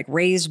called? Like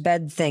raised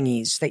bed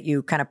thingies that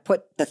you kind of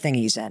put the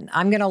thingies in.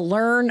 I'm going to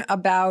learn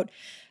about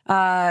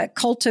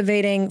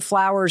cultivating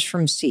flowers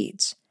from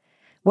seeds.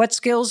 What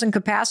skills and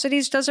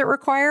capacities does it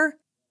require?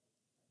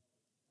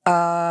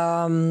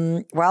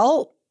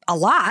 Well, a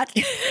lot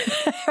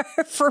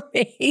for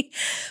me.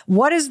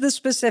 What is the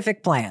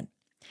specific plan?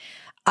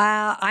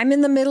 I'm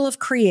in the middle of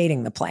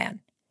creating the plan.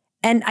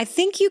 And I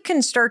think you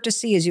can start to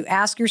see as you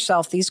ask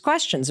yourself these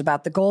questions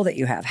about the goal that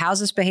you have. How's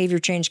this behavior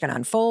change going to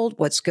unfold?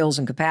 What skills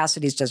and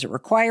capacities does it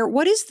require?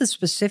 What is the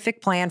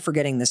specific plan for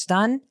getting this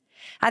done?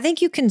 I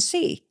think you can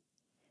see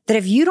that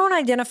if you don't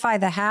identify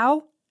the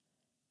how,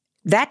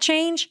 that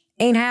change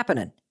ain't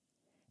happening.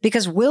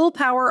 Because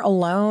willpower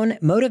alone,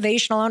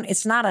 motivation alone,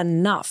 it's not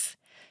enough.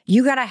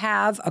 You got to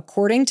have,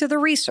 according to the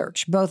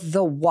research, both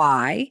the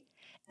why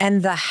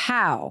and the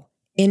how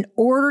in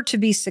order to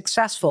be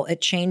successful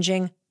at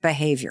changing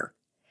behavior.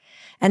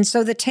 And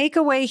so the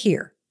takeaway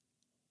here,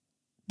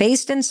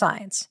 based in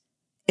science,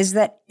 is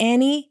that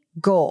any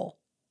goal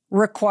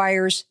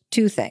requires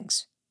two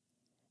things.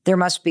 There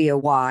must be a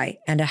why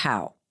and a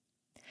how.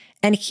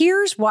 And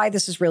here's why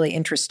this is really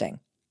interesting.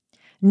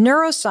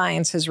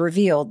 Neuroscience has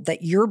revealed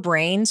that your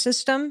brain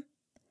system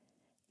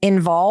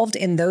involved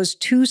in those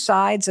two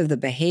sides of the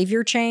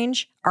behavior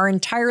change are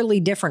entirely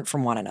different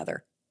from one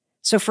another.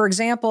 So for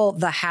example,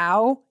 the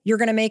how you're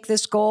going to make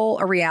this goal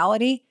a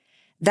reality,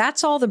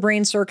 that's all the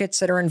brain circuits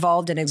that are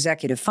involved in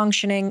executive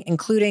functioning,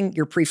 including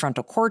your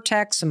prefrontal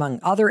cortex, among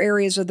other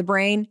areas of the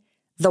brain.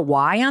 The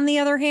why, on the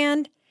other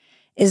hand,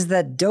 is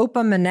the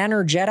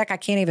dopaminergic, I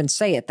can't even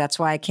say it, that's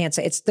why I can't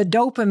say it. It's the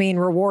dopamine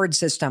reward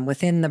system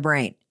within the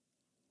brain.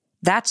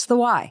 That's the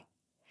why.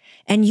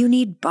 And you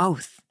need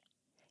both.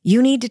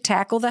 You need to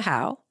tackle the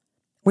how,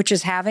 which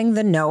is having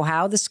the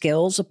know-how, the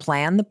skills, the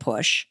plan, the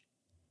push.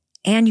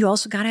 And you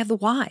also got to have the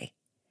why.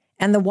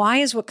 And the why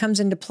is what comes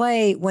into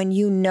play when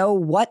you know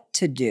what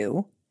to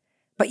do,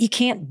 but you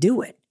can't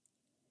do it.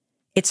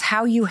 It's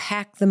how you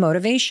hack the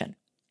motivation.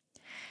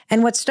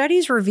 And what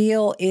studies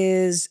reveal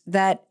is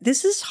that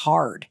this is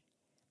hard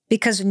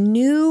because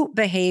new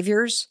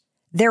behaviors,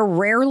 they're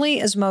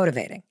rarely as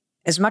motivating.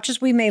 As much as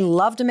we may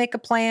love to make a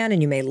plan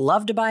and you may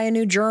love to buy a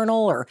new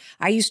journal, or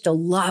I used to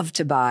love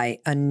to buy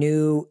a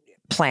new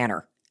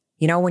planner.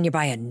 You know, when you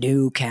buy a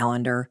new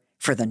calendar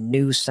for the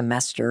new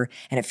semester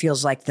and it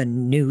feels like the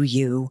new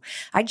you.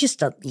 I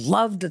just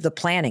loved the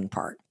planning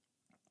part.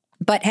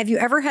 But have you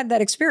ever had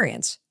that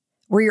experience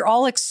where you're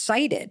all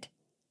excited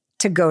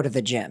to go to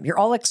the gym? You're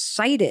all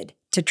excited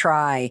to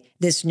try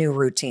this new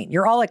routine.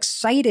 You're all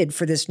excited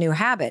for this new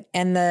habit.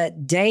 And the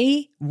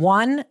day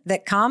one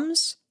that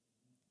comes,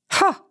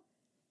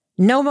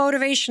 no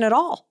motivation at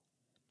all.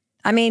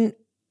 I mean,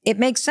 it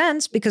makes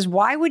sense because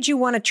why would you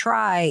want to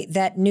try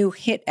that new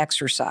HIIT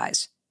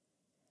exercise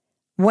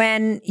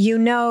when you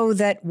know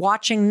that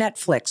watching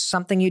Netflix,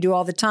 something you do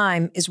all the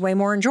time, is way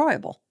more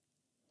enjoyable?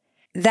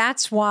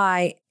 That's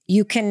why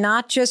you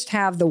cannot just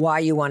have the why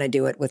you want to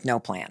do it with no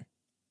plan.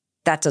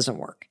 That doesn't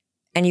work.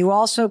 And you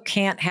also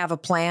can't have a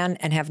plan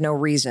and have no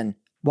reason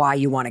why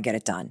you want to get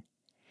it done.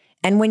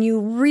 And when you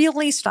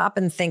really stop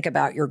and think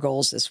about your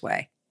goals this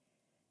way,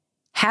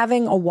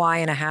 having a why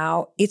and a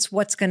how, it's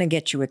what's going to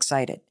get you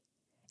excited.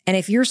 And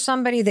if you're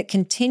somebody that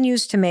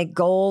continues to make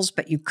goals,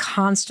 but you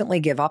constantly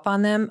give up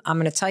on them, I'm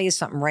going to tell you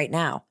something right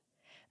now.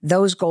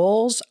 Those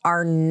goals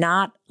are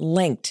not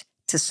linked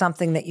to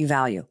something that you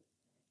value,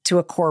 to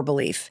a core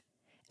belief.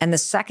 And the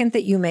second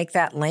that you make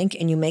that link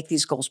and you make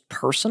these goals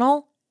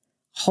personal,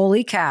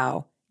 holy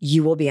cow,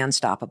 you will be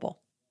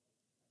unstoppable.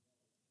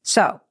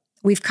 So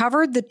we've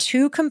covered the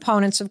two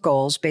components of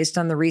goals based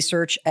on the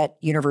research at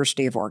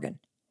University of Oregon.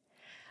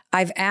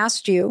 I've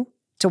asked you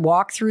to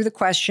walk through the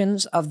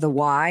questions of the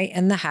why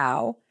and the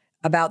how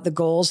about the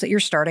goals that you're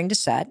starting to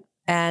set.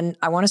 And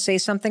I want to say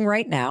something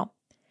right now.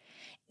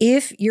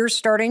 If you're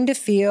starting to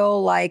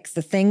feel like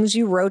the things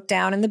you wrote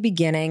down in the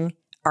beginning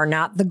are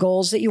not the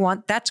goals that you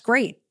want, that's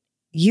great.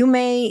 You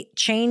may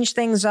change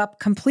things up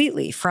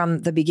completely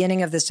from the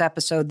beginning of this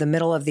episode, the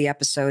middle of the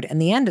episode,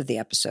 and the end of the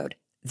episode.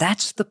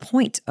 That's the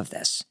point of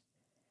this.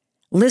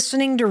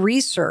 Listening to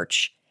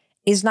research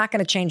is not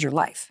going to change your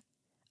life.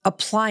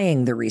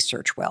 Applying the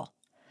research will.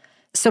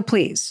 So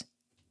please,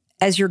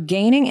 as you're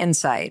gaining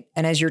insight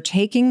and as you're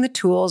taking the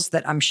tools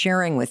that I'm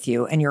sharing with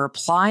you and you're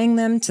applying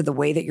them to the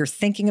way that you're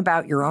thinking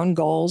about your own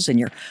goals and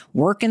you're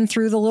working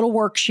through the little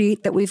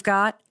worksheet that we've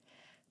got,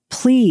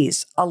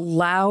 please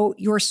allow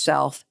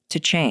yourself to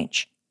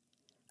change.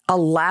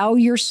 Allow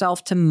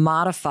yourself to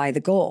modify the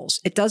goals.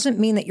 It doesn't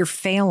mean that you're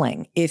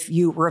failing if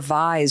you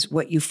revise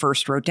what you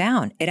first wrote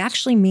down. It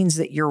actually means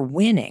that you're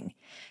winning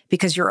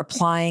because you're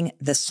applying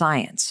the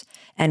science.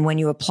 And when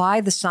you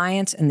apply the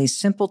science and these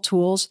simple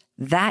tools,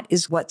 that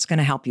is what's going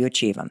to help you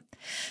achieve them.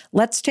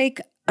 Let's take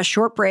a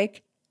short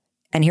break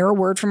and hear a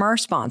word from our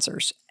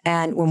sponsors.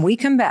 And when we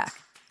come back,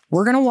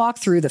 we're going to walk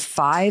through the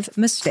 5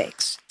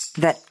 mistakes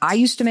that I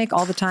used to make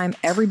all the time.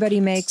 Everybody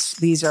makes.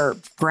 These are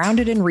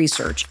grounded in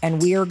research,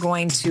 and we are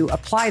going to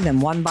apply them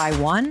one by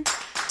one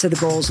to the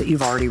goals that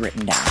you've already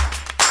written down.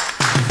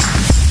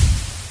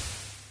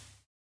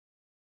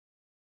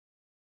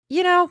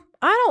 You know,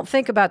 I don't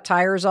think about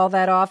tires all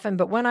that often,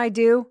 but when I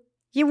do,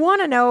 you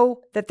want to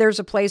know that there's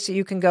a place that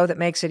you can go that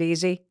makes it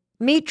easy.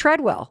 Meet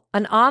Treadwell,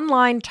 an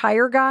online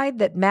tire guide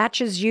that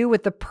matches you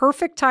with the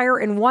perfect tire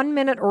in 1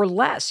 minute or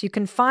less. You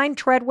can find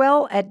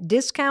Treadwell at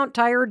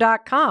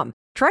discounttire.com.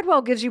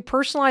 Treadwell gives you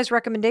personalized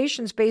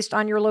recommendations based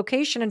on your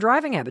location and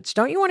driving habits.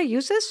 Don't you want to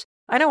use this?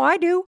 I know I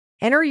do.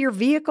 Enter your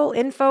vehicle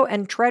info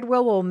and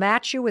Treadwell will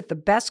match you with the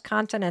best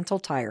Continental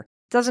tire.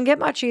 Doesn't get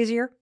much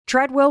easier.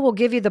 Treadwell will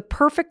give you the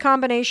perfect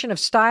combination of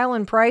style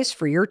and price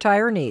for your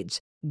tire needs.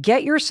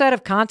 Get your set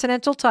of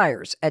Continental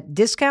tires at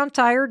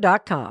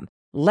discounttire.com.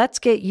 Let's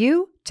get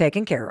you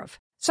taken care of.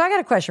 So I got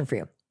a question for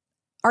you.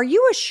 Are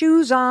you a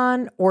shoes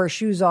on or a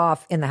shoes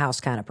off in the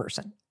house kind of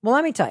person? Well,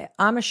 let me tell you,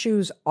 I'm a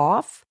shoes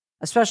off,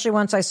 especially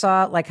once I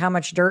saw like how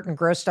much dirt and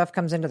gross stuff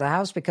comes into the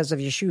house because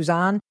of your shoes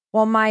on.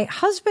 Well, my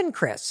husband,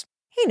 Chris,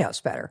 he knows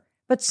better.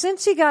 But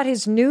since he got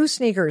his new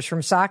sneakers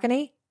from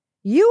Saucony,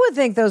 you would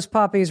think those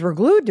puppies were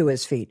glued to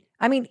his feet.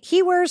 I mean,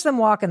 he wears them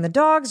walking the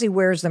dogs. He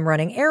wears them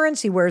running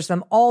errands. He wears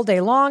them all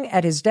day long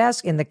at his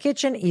desk, in the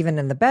kitchen, even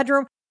in the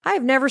bedroom. I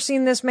have never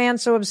seen this man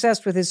so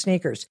obsessed with his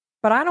sneakers.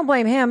 But I don't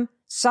blame him.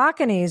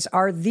 Sauconys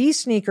are the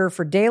sneaker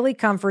for daily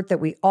comfort that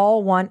we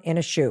all want in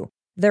a shoe.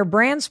 Their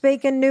brand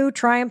spanking new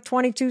Triumph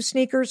 22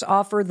 sneakers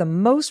offer the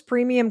most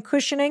premium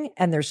cushioning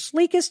and their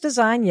sleekest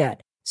design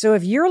yet. So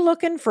if you're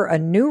looking for a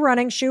new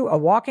running shoe, a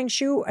walking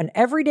shoe, an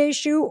everyday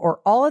shoe,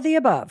 or all of the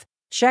above,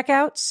 check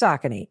out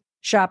Saucony.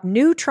 Shop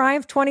new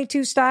Triumph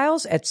 22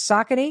 styles at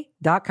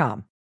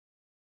Saucony.com.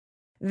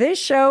 This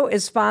show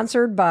is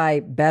sponsored by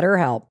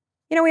BetterHelp.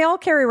 You know, we all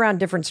carry around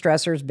different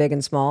stressors, big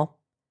and small.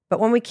 But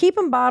when we keep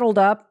them bottled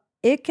up,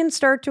 it can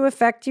start to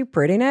affect you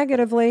pretty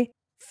negatively.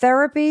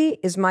 Therapy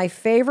is my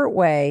favorite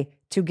way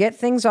to get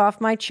things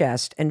off my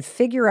chest and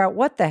figure out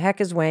what the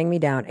heck is weighing me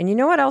down. And you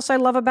know what else I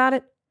love about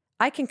it?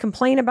 I can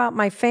complain about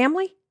my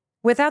family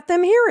without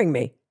them hearing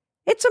me.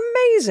 It's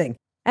amazing.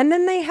 And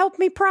then they help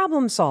me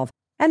problem solve.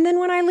 And then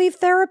when I leave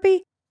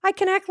therapy, I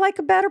can act like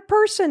a better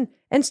person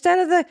instead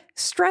of the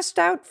stressed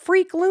out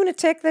freak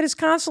lunatic that is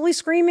constantly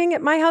screaming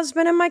at my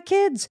husband and my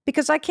kids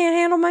because I can't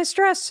handle my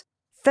stress.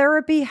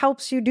 Therapy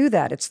helps you do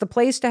that. It's the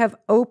place to have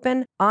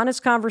open,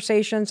 honest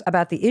conversations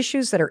about the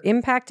issues that are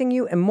impacting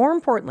you. And more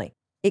importantly,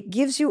 it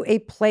gives you a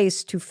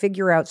place to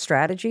figure out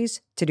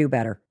strategies to do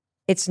better.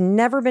 It's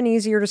never been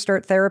easier to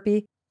start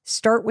therapy.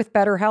 Start with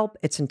BetterHelp.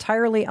 It's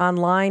entirely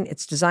online.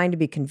 It's designed to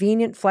be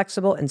convenient,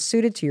 flexible, and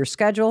suited to your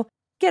schedule.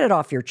 Get it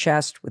off your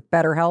chest with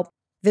BetterHelp.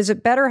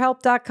 Visit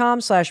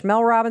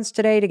BetterHelp.com/MelRobbins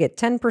today to get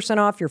 10%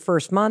 off your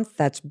first month.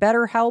 That's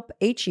BetterHelp,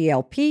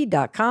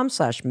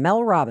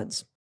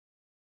 HELP.com/MelRobbins.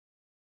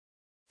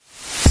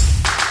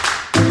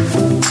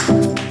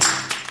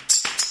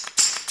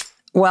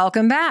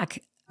 Welcome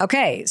back.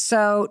 Okay,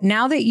 so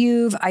now that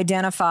you've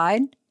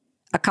identified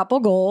a couple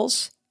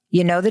goals,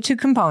 you know the two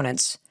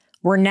components,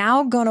 we're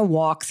now going to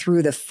walk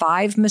through the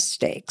 5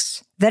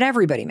 mistakes that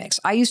everybody makes.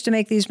 I used to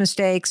make these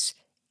mistakes.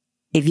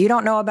 If you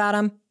don't know about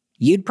them,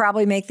 you'd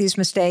probably make these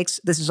mistakes.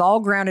 This is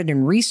all grounded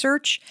in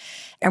research,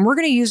 and we're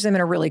going to use them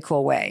in a really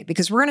cool way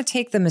because we're going to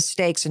take the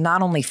mistakes and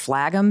not only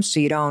flag them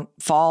so you don't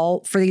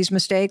fall for these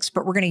mistakes,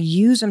 but we're going to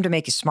use them to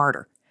make you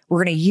smarter.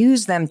 We're going to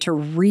use them to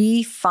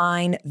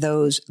refine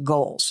those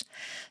goals.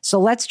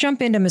 So let's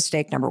jump into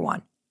mistake number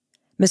 1.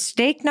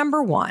 Mistake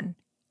number 1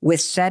 with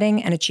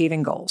setting and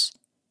achieving goals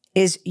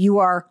is you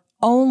are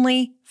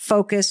only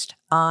focused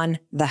on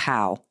the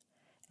how,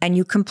 and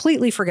you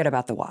completely forget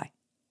about the why.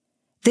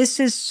 This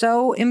is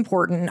so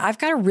important. I've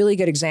got a really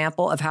good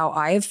example of how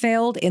I have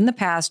failed in the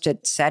past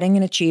at setting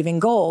and achieving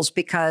goals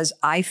because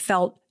I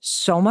felt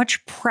so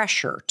much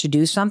pressure to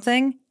do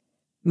something.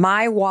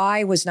 My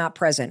why was not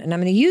present. And I'm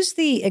going to use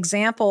the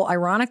example,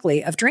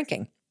 ironically, of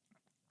drinking,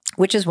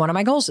 which is one of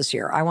my goals this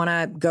year. I want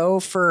to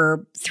go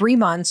for 3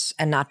 months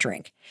and not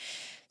drink.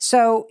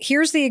 So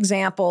here's the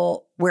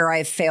example where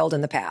I've failed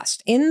in the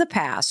past. In the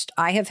past,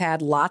 I have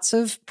had lots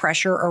of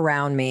pressure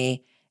around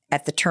me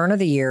at the turn of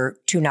the year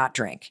to not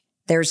drink.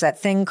 There's that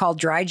thing called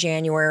Dry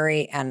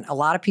January, and a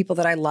lot of people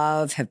that I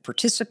love have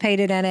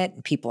participated in it,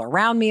 and people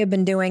around me have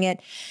been doing it.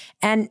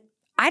 And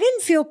I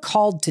didn't feel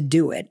called to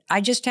do it. I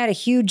just had a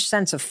huge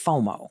sense of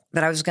FOMO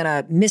that I was going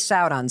to miss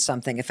out on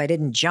something if I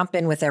didn't jump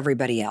in with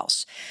everybody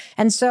else.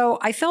 And so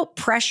I felt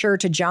pressure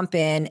to jump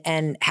in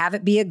and have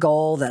it be a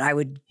goal that I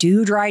would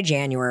do Dry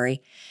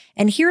January.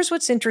 And here's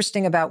what's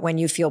interesting about when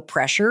you feel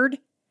pressured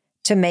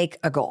to make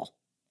a goal.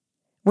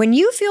 When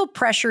you feel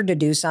pressured to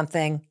do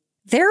something,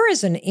 there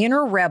is an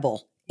inner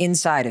rebel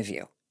inside of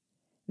you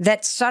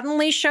that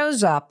suddenly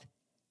shows up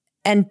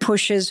and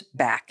pushes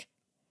back.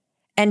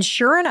 And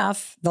sure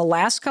enough, the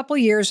last couple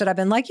of years that I've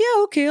been like,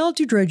 yeah, okay, I'll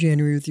do Dry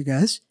January with you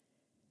guys.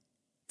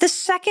 The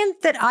second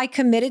that I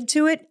committed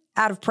to it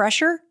out of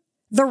pressure,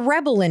 the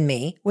rebel in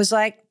me was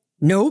like,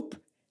 nope.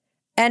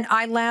 And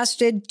I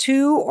lasted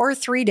 2 or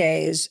 3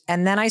 days,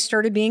 and then I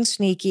started being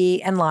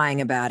sneaky and lying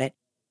about it.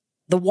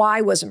 The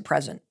why wasn't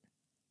present.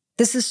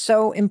 This is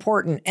so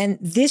important. And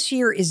this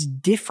year is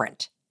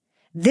different.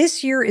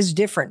 This year is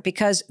different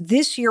because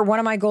this year, one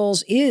of my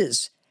goals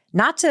is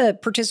not to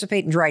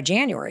participate in Dry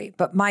January,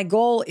 but my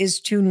goal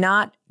is to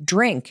not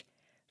drink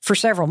for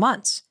several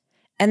months.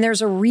 And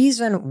there's a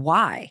reason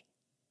why.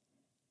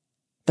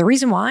 The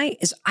reason why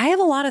is I have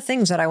a lot of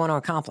things that I want to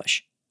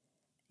accomplish.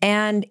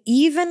 And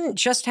even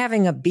just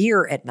having a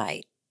beer at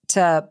night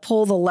to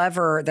pull the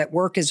lever that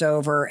work is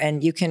over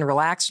and you can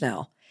relax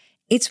now,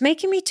 it's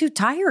making me too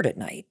tired at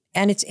night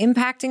and it's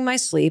impacting my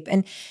sleep.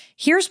 And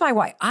here's my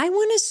why. I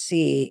want to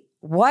see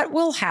what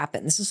will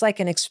happen. This is like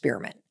an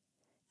experiment.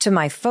 To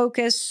my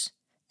focus,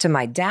 to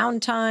my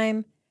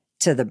downtime,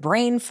 to the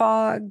brain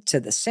fog,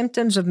 to the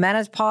symptoms of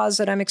menopause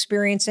that I'm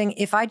experiencing,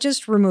 if I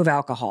just remove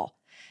alcohol,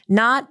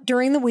 not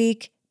during the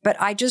week, but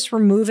I just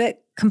remove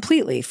it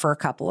completely for a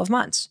couple of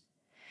months.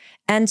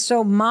 And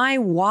so my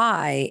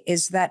why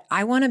is that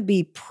I want to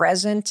be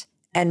present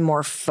and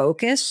more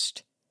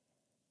focused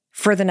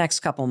for the next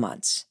couple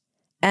months.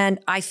 And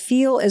I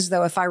feel as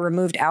though if I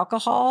removed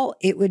alcohol,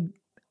 it would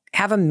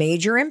have a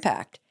major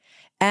impact.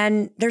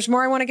 And there's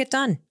more I want to get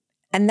done.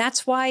 And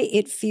that's why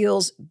it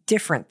feels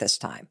different this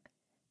time,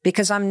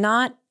 because I'm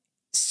not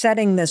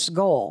setting this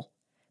goal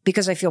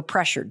because I feel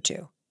pressured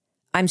to.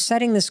 I'm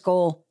setting this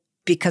goal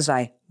because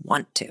I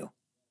want to.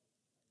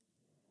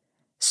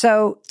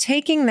 So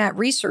taking that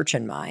research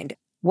in mind,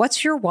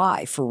 what's your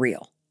why for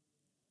real?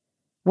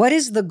 What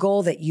is the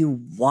goal that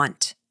you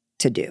want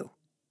to do?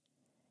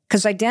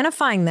 Because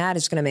identifying that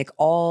is going to make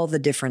all the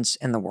difference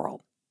in the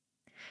world.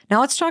 Now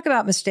let's talk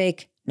about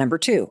mistake number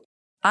 2.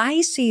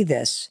 I see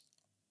this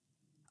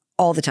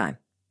all the time.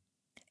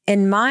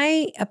 In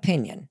my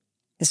opinion,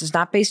 this is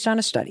not based on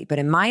a study, but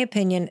in my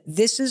opinion,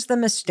 this is the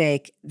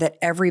mistake that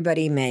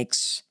everybody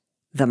makes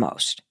the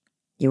most.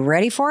 You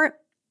ready for it?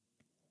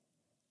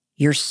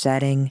 You're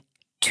setting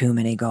too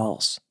many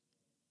goals.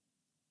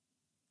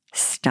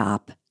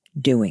 Stop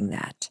doing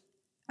that,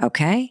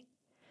 okay?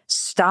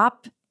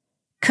 Stop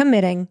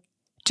committing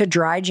to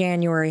dry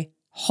January,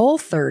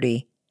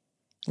 Whole30,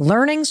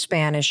 learning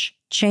Spanish,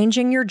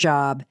 changing your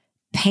job,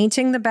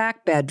 painting the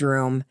back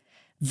bedroom,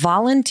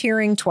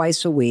 volunteering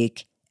twice a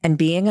week, and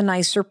being a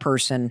nicer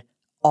person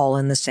all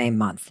in the same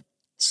month.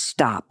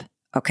 Stop,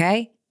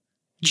 okay?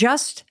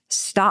 Just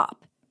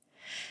stop.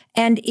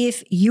 And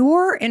if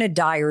you're in a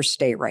dire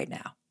state right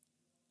now,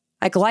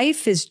 like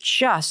life is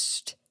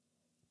just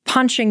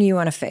punching you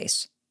in the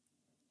face,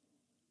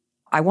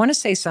 I want to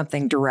say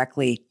something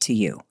directly to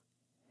you.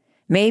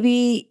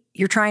 Maybe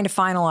you're trying to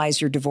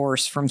finalize your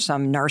divorce from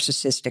some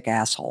narcissistic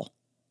asshole.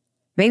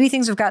 Maybe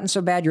things have gotten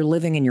so bad you're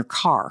living in your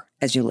car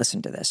as you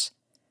listen to this.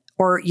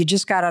 Or you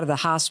just got out of the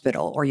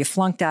hospital, or you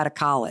flunked out of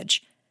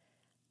college.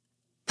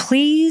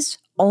 Please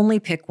only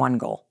pick one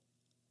goal.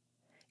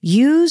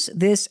 Use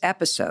this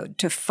episode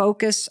to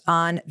focus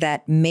on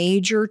that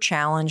major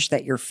challenge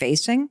that you're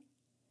facing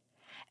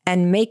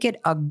and make it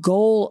a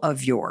goal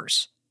of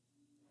yours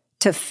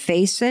to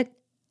face it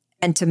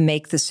and to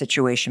make the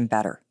situation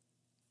better.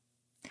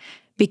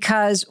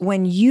 Because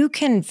when you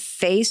can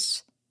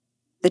face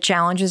the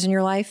challenges in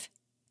your life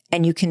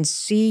and you can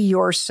see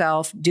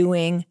yourself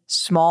doing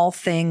small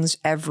things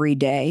every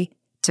day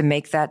to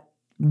make that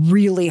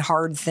really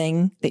hard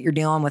thing that you're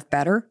dealing with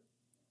better,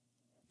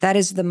 that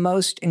is the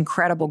most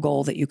incredible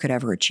goal that you could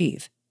ever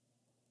achieve.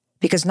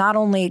 Because not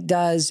only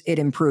does it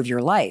improve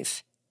your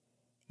life,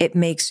 it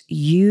makes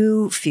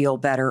you feel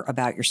better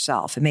about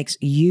yourself. It makes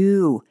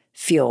you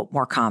feel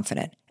more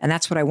confident. And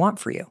that's what I want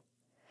for you.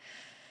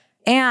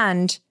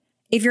 And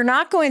if you're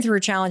not going through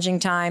a challenging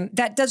time,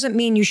 that doesn't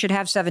mean you should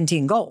have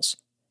 17 goals.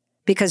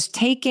 Because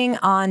taking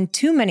on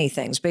too many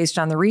things based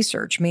on the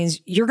research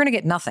means you're going to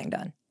get nothing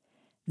done.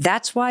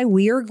 That's why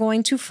we are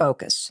going to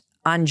focus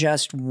on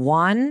just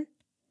 1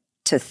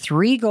 to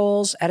 3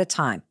 goals at a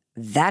time.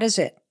 That is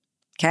it.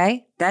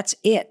 Okay? That's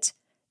it.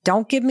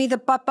 Don't give me the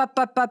but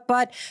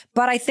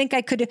I think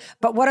I could,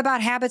 but what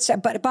about habits?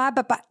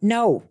 But.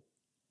 No.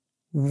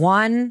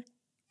 1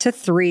 to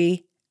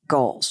 3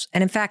 goals.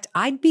 And in fact,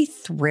 I'd be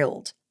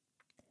thrilled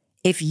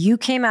if you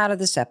came out of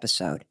this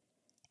episode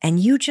and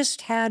you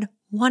just had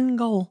one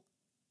goal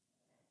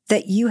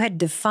that you had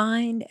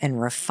defined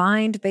and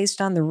refined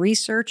based on the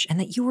research and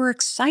that you were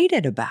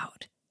excited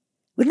about.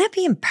 Wouldn't that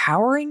be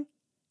empowering?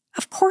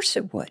 Of course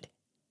it would.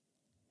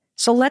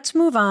 So let's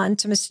move on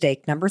to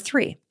mistake number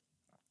 3.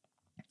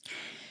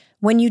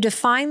 When you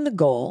define the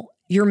goal,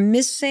 you're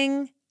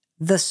missing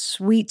the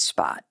sweet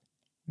spot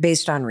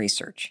based on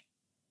research.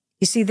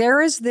 You see,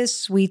 there is this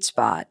sweet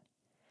spot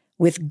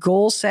with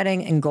goal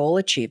setting and goal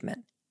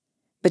achievement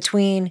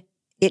between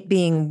it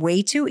being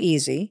way too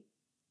easy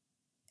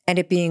and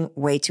it being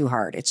way too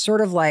hard. It's sort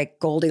of like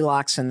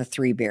Goldilocks and the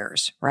 3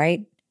 bears,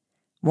 right?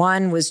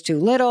 One was too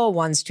little,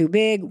 one's too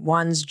big,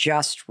 one's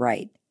just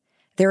right.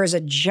 There is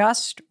a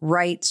just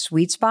right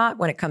sweet spot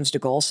when it comes to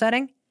goal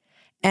setting.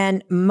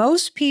 And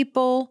most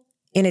people,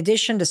 in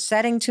addition to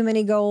setting too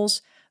many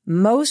goals,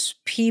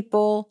 most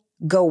people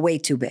go way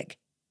too big.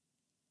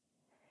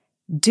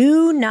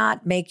 Do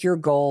not make your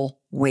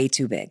goal way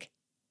too big.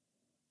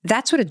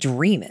 That's what a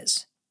dream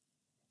is.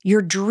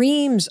 Your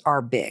dreams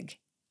are big.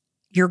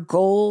 Your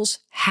goals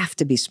have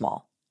to be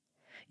small.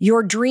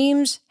 Your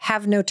dreams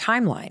have no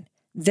timeline.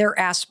 They're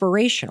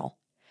aspirational.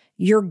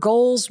 Your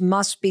goals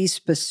must be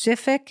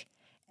specific,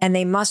 and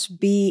they must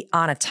be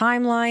on a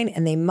timeline,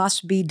 and they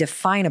must be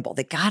definable.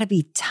 They got to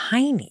be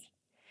tiny.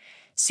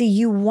 See,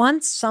 you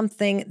want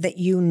something that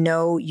you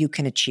know you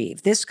can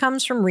achieve. This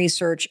comes from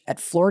research at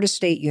Florida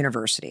State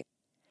University.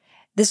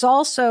 This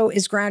also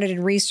is grounded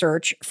in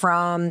research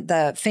from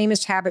the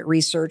famous habit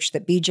research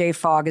that B.J.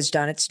 Fogg has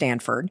done at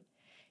Stanford.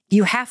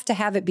 You have to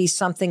have it be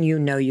something you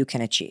know you can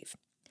achieve.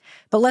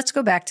 But let's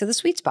go back to the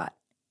sweet spot.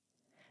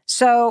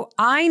 So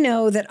I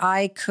know that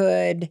I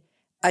could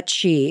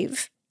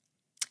achieve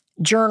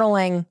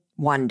journaling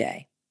one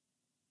day.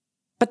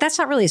 But that's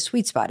not really a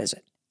sweet spot, is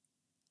it?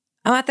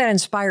 I'm not that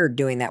inspired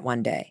doing that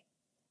one day.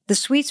 The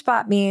sweet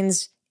spot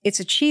means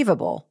it's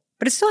achievable,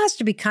 but it still has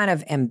to be kind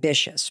of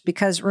ambitious,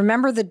 because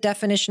remember the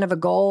definition of a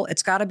goal?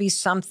 It's got to be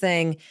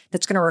something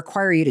that's going to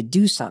require you to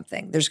do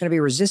something. There's going to be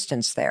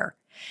resistance there.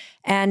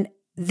 And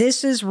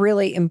this is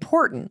really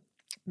important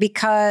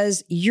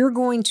because you're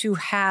going to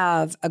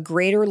have a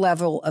greater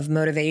level of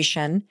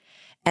motivation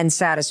and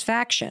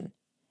satisfaction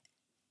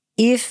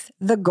if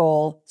the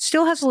goal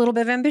still has a little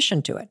bit of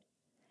ambition to it.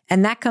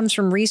 And that comes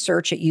from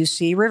research at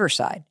UC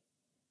Riverside.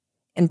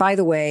 And by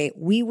the way,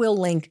 we will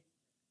link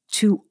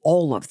to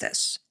all of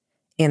this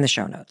in the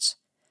show notes,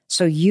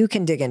 so you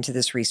can dig into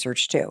this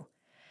research too.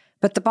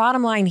 But the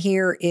bottom line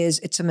here is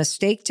it's a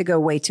mistake to go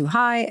way too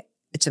high.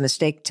 It's a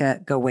mistake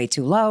to go way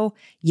too low.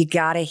 You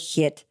got to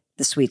hit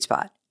the sweet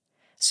spot.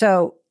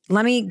 So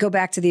let me go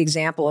back to the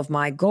example of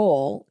my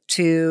goal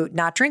to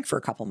not drink for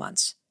a couple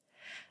months.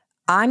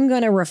 I'm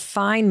going to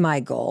refine my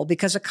goal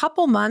because a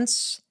couple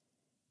months,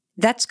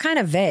 that's kind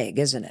of vague,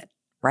 isn't it?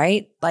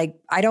 Right? Like,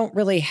 I don't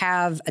really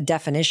have a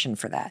definition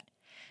for that.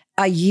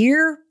 A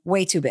year,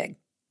 way too big.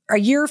 A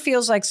year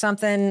feels like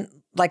something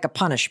like a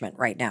punishment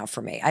right now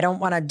for me. I don't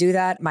want to do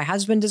that. My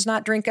husband does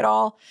not drink at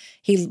all.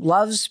 He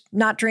loves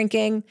not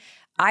drinking.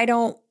 I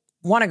don't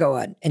want to go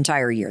an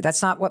entire year.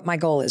 That's not what my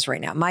goal is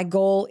right now. My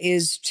goal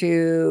is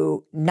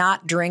to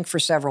not drink for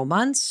several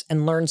months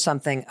and learn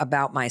something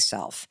about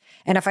myself.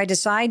 And if I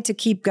decide to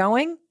keep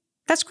going,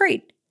 that's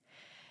great.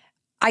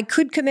 I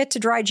could commit to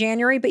dry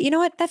January, but you know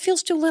what? That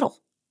feels too little.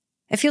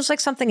 It feels like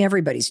something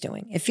everybody's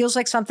doing. It feels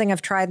like something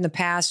I've tried in the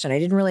past and I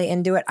didn't really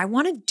into it. I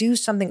want to do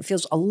something that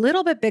feels a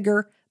little bit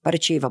bigger, but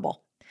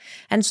achievable.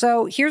 And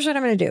so here's what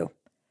I'm going to do.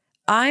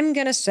 I'm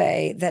going to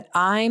say that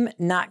I'm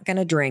not going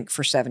to drink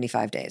for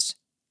 75 days.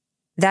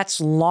 That's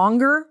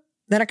longer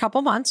than a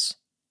couple months.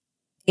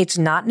 It's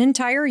not an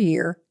entire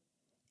year.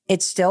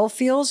 It still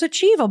feels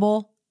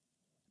achievable,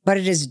 but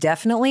it is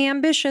definitely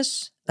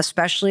ambitious,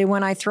 especially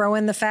when I throw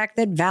in the fact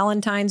that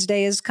Valentine's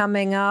Day is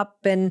coming up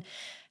and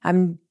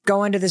I'm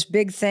going to this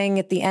big thing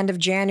at the end of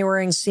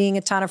January and seeing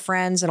a ton of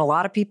friends, and a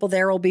lot of people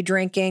there will be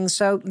drinking.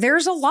 So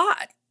there's a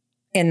lot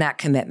in that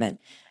commitment,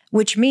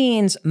 which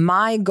means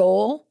my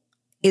goal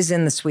is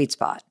in the sweet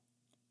spot.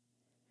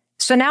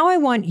 So now I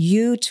want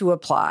you to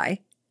apply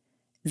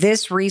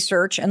this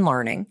research and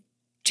learning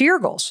to your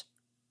goals.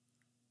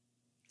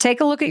 Take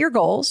a look at your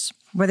goals,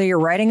 whether you're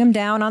writing them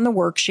down on the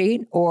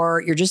worksheet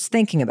or you're just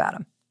thinking about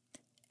them.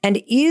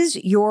 And is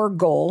your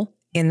goal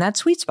in that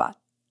sweet spot?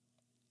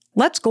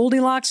 Let's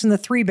Goldilocks and the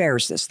Three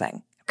Bears this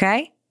thing,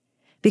 okay?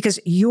 Because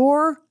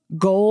your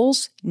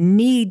goals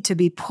need to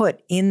be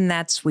put in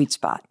that sweet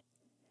spot.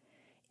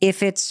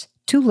 If it's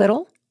too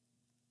little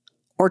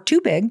or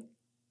too big,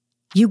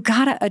 you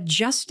gotta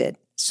adjust it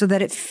so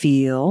that it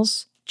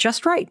feels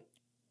just right.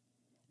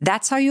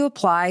 That's how you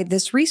apply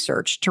this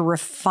research to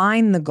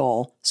refine the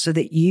goal so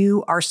that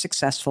you are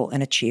successful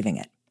in achieving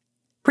it.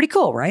 Pretty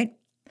cool, right?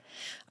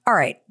 All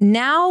right,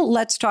 now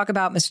let's talk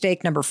about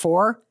mistake number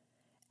 4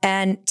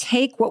 and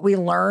take what we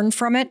learned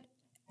from it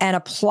and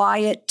apply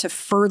it to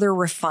further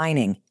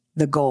refining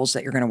the goals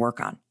that you're going to work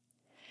on.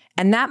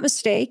 And that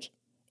mistake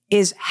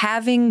is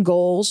having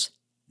goals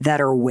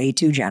that are way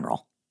too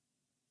general.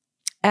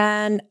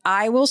 And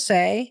I will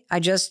say,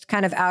 I just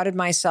kind of outed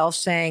myself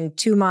saying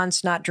 2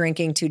 months not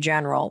drinking, too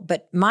general.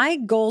 But my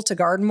goal to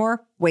garden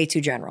more, way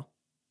too general.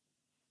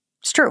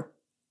 It's true.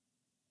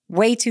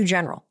 Way too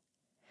general.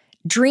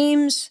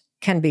 Dreams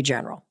can be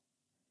general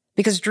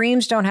because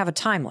dreams don't have a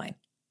timeline.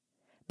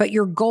 But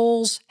your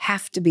goals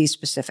have to be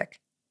specific.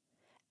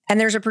 And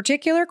there's a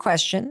particular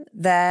question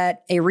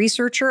that a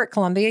researcher at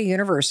Columbia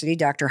University,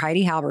 Dr.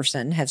 Heidi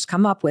Halverson, has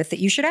come up with that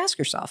you should ask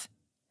yourself.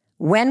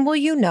 When will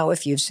you know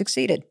if you've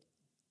succeeded?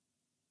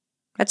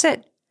 That's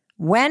it.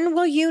 When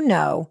will you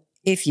know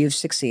if you've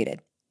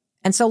succeeded?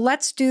 And so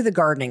let's do the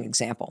gardening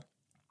example.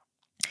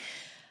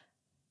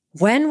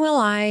 When will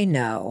I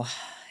know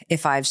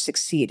if I've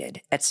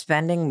succeeded at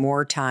spending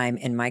more time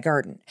in my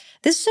garden?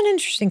 This is an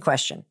interesting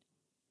question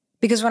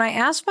because when I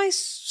ask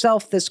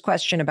myself this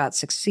question about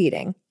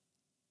succeeding,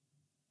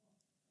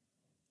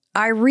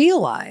 I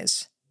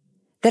realize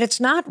that it's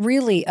not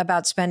really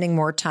about spending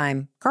more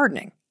time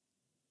gardening.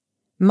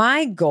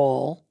 My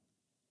goal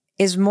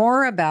is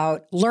more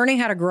about learning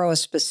how to grow a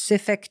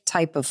specific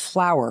type of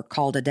flower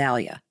called a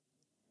dahlia.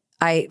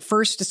 I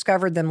first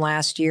discovered them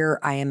last year.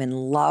 I am in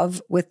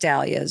love with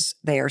dahlias.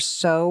 They are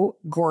so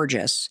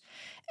gorgeous,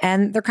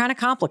 and they're kind of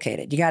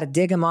complicated. You got to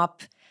dig them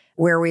up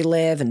where we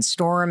live and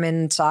store them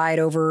inside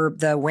over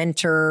the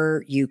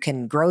winter. You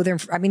can grow them.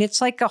 I mean,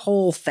 it's like a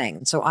whole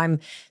thing. So I'm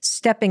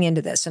stepping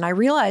into this, and I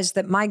realized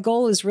that my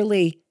goal is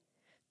really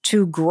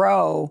to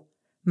grow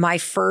my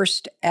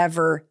first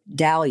ever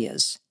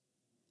dahlias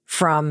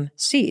from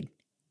seed.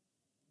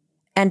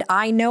 And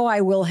I know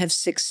I will have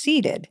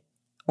succeeded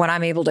when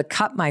I'm able to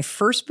cut my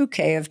first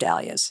bouquet of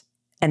dahlias,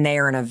 and they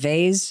are in a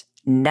vase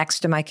next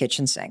to my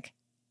kitchen sink.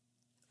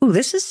 Ooh,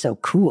 this is so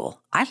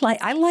cool.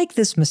 I like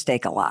this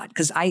mistake a lot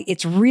because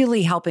it's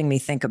really helping me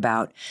think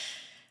about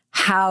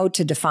how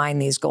to define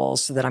these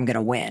goals so that I'm going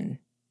to win.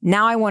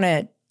 Now I want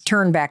to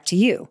turn back to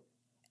you.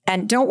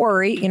 And don't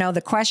worry,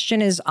 the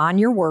question is on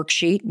your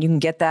worksheet. You can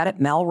get that at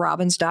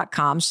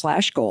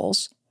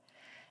melrobbins.com/goals.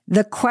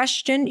 The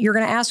question you're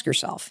going to ask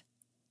yourself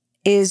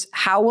is,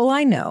 how will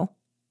I know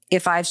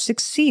if I've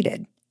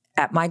succeeded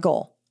at my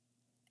goal?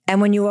 And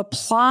when you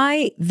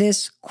apply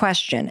this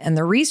question and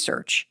the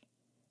research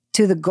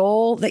to the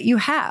goal that you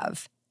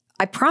have,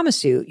 I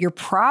promise you, you're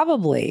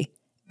probably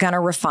going to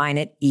refine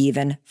it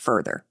even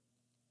further.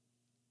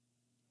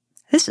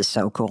 This is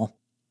so cool.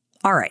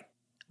 All right,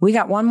 we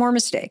got one more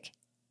mistake.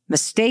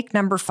 Mistake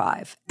number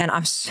 5. And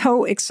I'm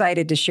so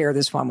excited to share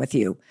this one with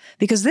you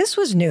because this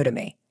was new to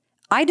me.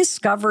 I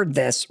discovered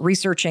this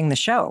researching the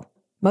show.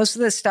 Most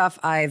of this stuff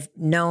I've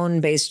known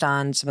based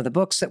on some of the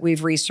books that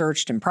we've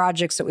researched and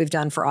projects that we've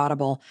done for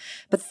Audible.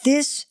 But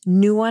this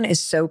new one is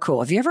so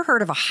cool. Have you ever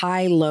heard of a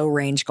high-low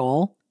range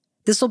goal?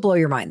 This will blow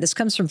your mind. This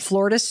comes from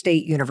Florida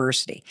State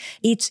University.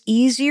 It's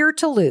easier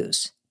to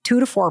lose 2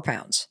 to 4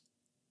 pounds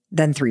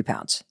than 3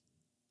 pounds.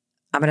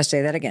 I'm going to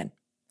say that again.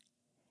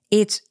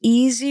 It's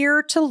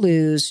easier to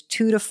lose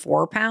 2 to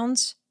 4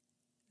 pounds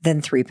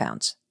than 3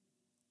 pounds.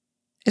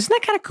 Isn't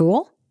that kind of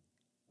cool?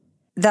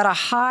 That a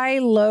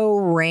high-low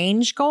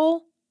range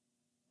goal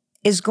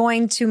is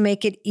going to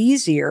make it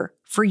easier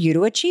for you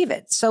to achieve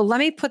it. So let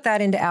me put that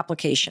into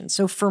application.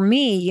 So for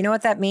me, you know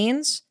what that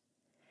means?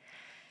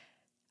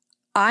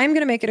 I'm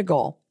going to make it a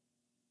goal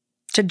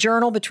to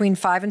journal between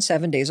 5 and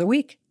 7 days a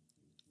week.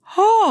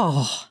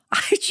 Oh,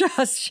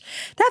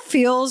 that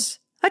feels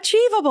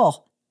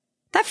achievable.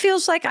 That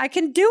feels like I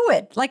can do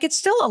it. Like it's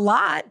still a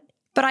lot,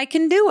 but I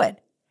can do it.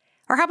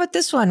 Or how about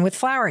this one with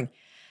flowering?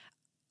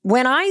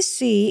 When I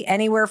see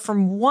anywhere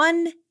from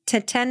 1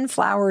 to 10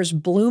 flowers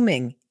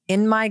blooming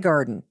in my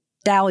garden,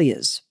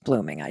 dahlias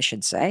blooming, I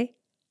should say,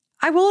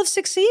 I will have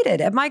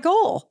succeeded at my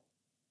goal.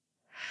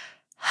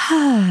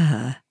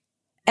 And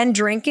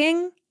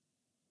drinking,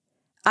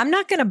 I'm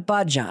not going to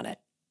budge on it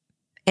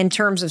in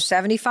terms of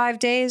 75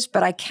 days,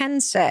 but I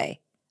can say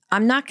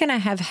I'm not going to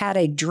have had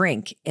a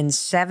drink in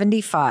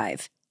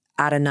 75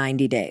 out of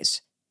 90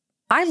 days.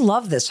 I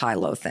love this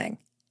high-low thing.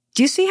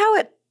 Do you see how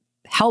it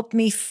helped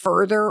me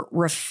further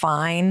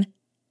refine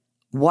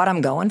what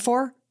I'm going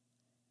for?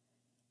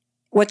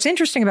 What's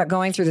interesting about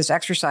going through this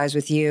exercise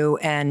with you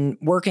and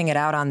working it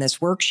out on this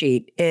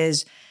worksheet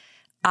is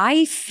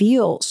I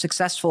feel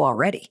successful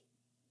already.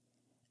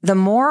 The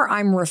more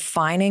I'm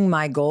refining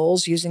my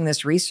goals using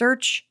this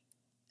research,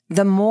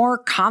 the more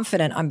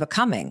confident I'm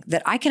becoming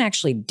that I can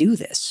actually do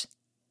this.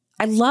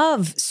 I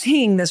love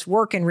seeing this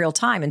work in real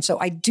time. And so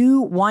I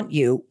do want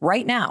you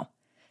right now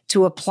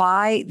to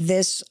apply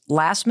this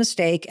last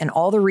mistake and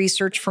all the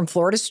research from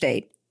Florida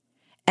State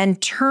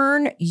and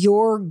turn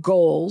your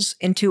goals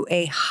into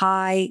a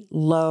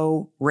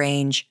high-low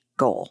range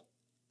goal.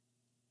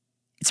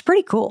 It's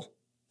pretty cool.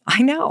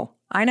 I know.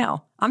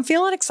 I'm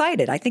feeling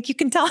excited. I think you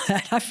can tell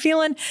that. I'm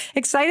feeling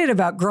excited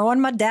about growing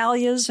my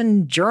dahlias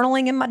and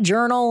journaling in my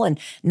journal and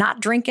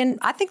not drinking.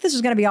 I think this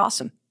is going to be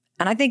awesome.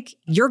 And I think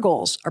your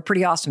goals are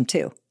pretty awesome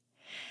too.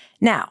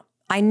 Now,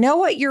 I know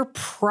what you're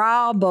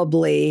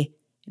probably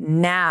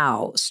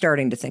now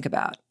starting to think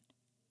about.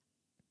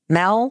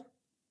 Mel,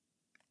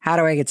 how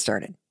do I get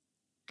started?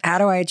 How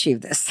do I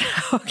achieve this?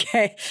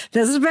 Okay,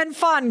 this has been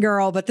fun,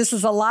 girl, but this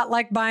is a lot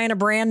like buying a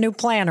brand new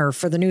planner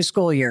for the new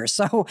school year.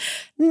 So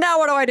now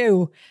what do I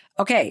do?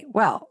 Okay,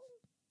 well,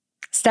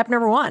 step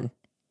number 1,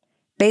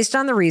 based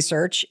on the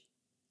research,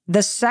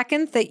 the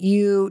second that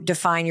you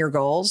define your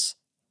goals,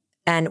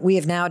 and we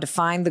have now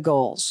defined the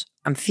goals,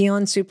 I'm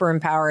feeling super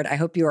empowered. I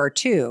hope you are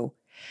too.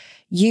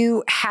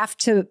 You have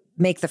to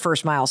make the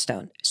first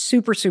milestone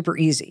super, super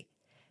easy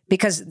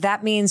because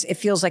that means it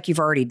feels like you've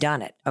already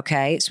done it.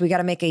 Okay. So we got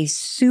to make a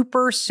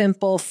super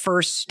simple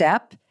first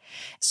step.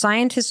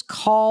 Scientists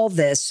call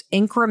this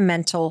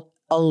incremental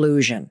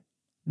illusion.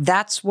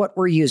 That's what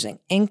we're using.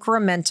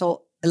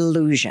 Incremental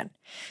illusion.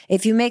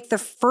 If you make the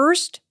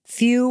first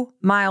few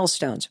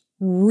milestones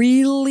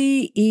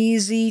really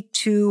easy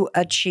to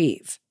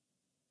achieve,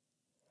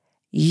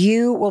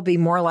 you will be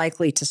more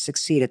likely to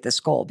succeed at this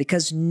goal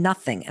because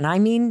nothing, and I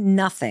mean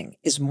nothing,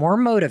 is more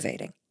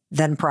motivating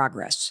than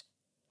progress.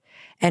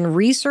 And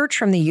research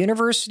from the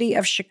University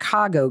of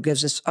Chicago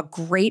gives us a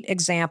great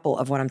example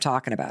of what I'm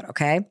talking about,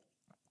 okay?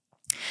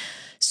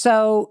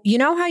 So you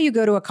know how you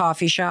go to a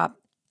coffee shop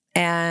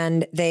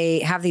and they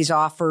have these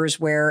offers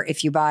where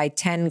if you buy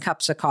 10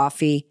 cups of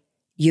coffee,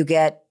 you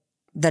get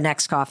the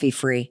next coffee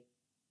free?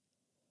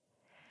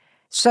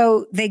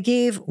 So they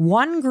gave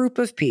one group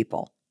of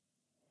people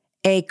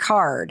a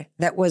card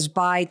that was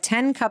buy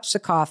 10 cups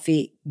of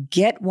coffee,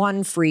 get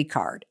one free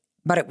card,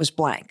 but it was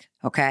blank,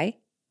 okay?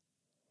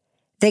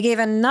 They gave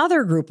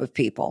another group of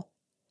people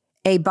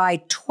a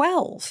buy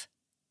 12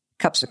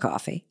 cups of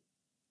coffee,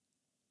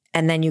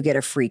 and then you get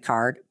a free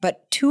card,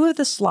 but 2 of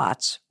the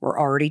slots were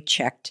already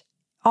checked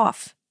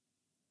off.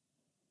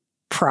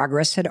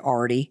 Progress had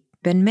already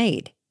been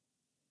made.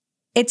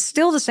 It's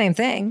still the same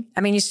thing.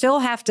 I mean, you still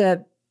have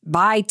to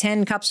buy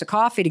 10 cups of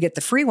coffee to get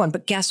the free one,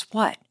 but guess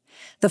what?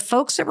 The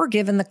folks that were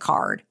given the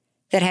card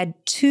that had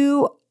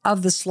 2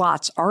 of the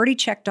slots already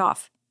checked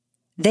off,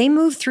 they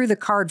moved through the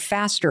card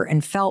faster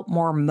and felt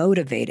more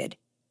motivated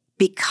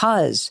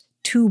because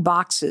 2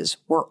 boxes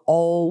were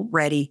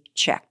already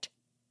checked.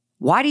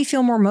 Why do you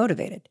feel more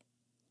motivated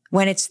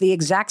when it's the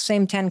exact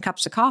same 10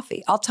 cups of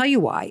coffee? I'll tell you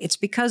why. It's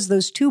because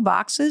those 2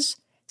 boxes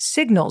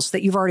signals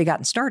that you've already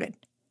gotten started.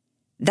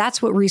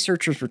 That's what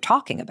researchers were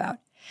talking about.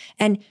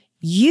 And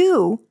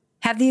you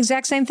have the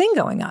exact same thing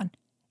going on.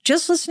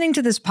 Just listening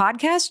to this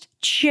podcast,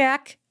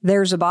 check,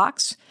 there's a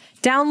box.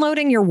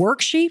 Downloading your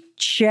worksheet,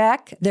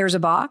 check, there's a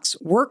box.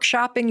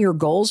 Workshopping your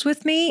goals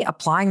with me,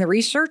 applying the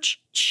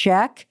research,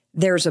 check,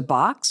 there's a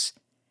box.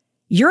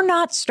 You're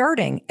not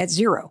starting at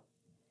zero.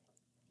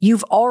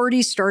 You've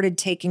already started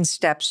taking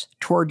steps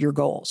toward your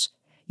goals.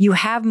 You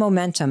have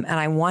momentum, and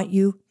I want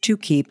you to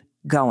keep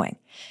going.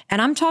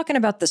 And I'm talking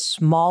about the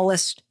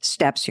smallest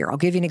steps here. I'll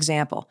give you an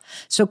example.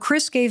 So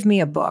Chris gave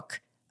me a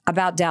book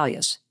about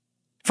dahlias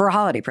for a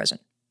holiday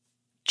present.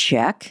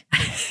 Check.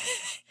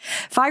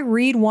 If I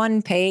read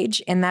one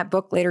page in that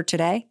book later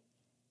today,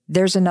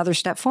 there's another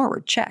step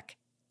forward. Check.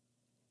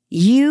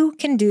 You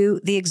can do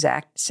the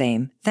exact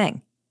same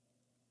thing.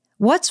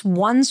 What's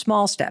one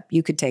small step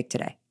you could take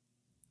today?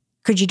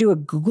 Could you do a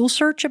Google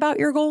search about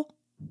your goal?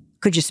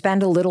 Could you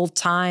spend a little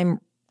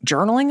time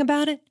journaling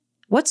about it?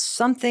 What's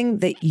something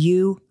that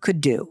you could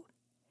do?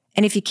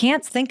 And if you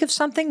can't think of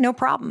something, no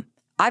problem.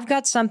 I've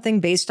got something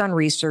based on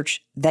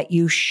research that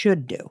you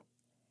should do.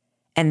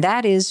 And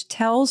that is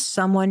tell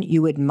someone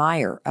you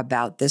admire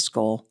about this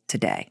goal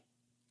today.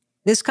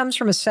 This comes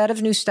from a set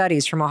of new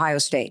studies from Ohio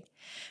State.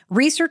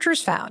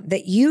 Researchers found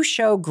that you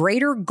show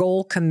greater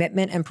goal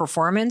commitment and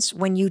performance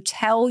when you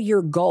tell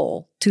your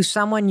goal to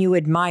someone you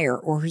admire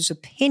or whose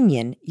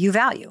opinion you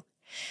value.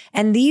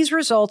 And these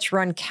results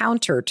run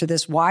counter to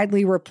this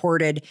widely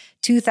reported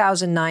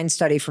 2009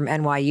 study from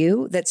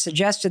NYU that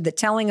suggested that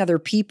telling other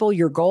people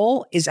your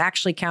goal is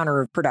actually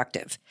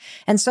counterproductive.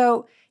 And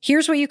so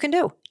here's what you can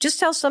do. Just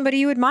tell somebody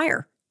you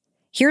admire.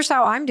 Here's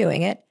how I'm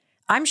doing it.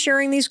 I'm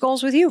sharing these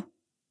goals with you.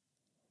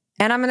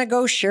 And I'm going to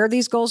go share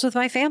these goals with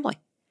my family.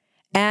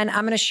 And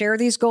I'm going to share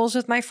these goals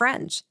with my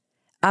friends.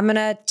 I'm going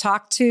to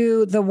talk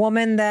to the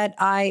woman that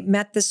I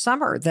met this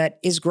summer that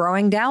is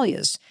growing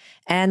dahlias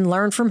and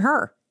learn from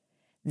her.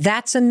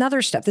 That's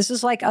another step. This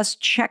is like us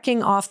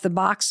checking off the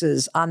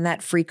boxes on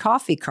that free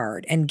coffee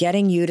card and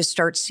getting you to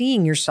start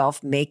seeing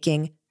yourself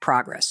making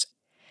progress.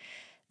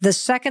 The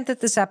second that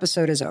this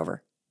episode is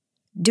over,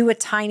 do a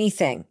tiny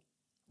thing,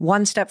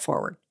 one step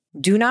forward.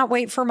 Do not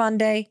wait for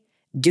Monday.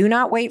 Do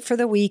not wait for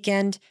the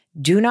weekend.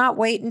 Do not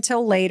wait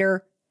until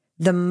later.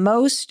 The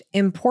most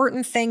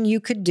important thing you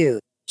could do,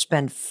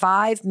 spend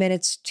 5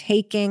 minutes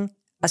taking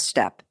a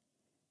step.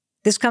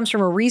 This comes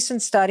from a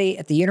recent study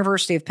at the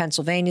University of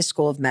Pennsylvania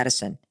School of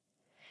Medicine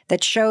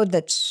that showed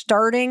that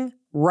starting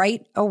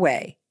right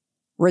away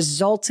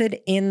resulted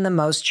in the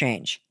most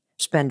change.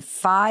 Spend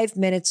 5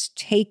 minutes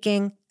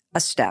taking a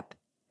step.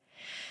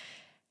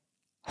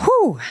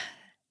 Whew.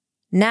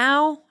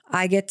 Now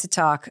I get to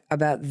talk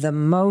about the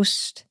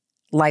most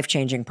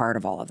life-changing part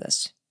of all of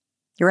this.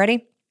 You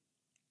ready?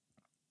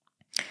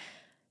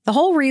 The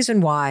whole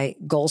reason why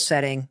goal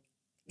setting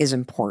is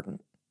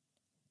important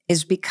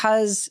is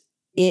because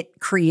it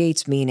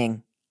creates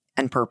meaning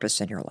and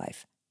purpose in your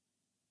life.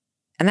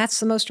 And that's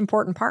the most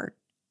important part.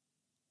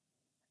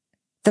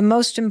 The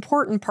most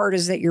important part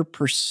is that you're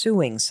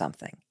pursuing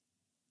something.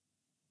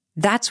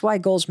 That's why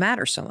goals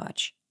matter so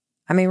much.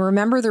 I mean,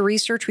 remember the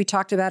research we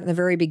talked about in the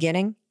very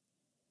beginning?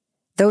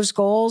 Those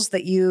goals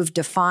that you've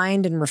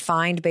defined and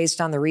refined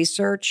based on the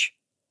research,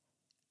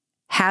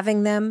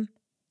 having them,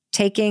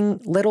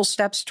 taking little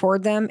steps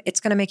toward them, it's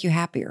going to make you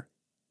happier.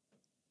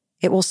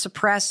 It will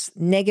suppress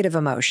negative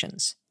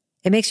emotions.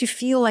 It makes you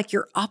feel like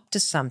you're up to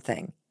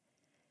something.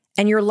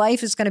 And your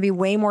life is going to be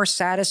way more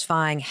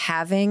satisfying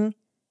having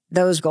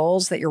those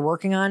goals that you're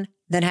working on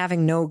than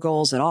having no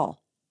goals at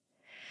all.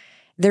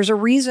 There's a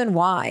reason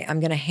why I'm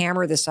going to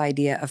hammer this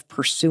idea of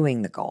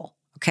pursuing the goal.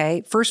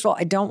 Okay. First of all,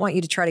 I don't want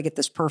you to try to get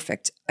this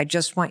perfect. I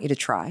just want you to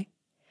try.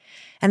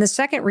 And the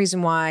second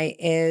reason why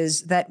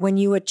is that when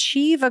you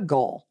achieve a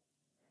goal,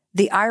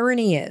 the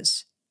irony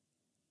is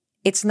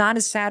it's not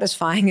as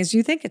satisfying as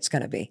you think it's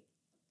going to be.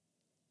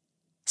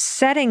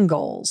 Setting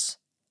goals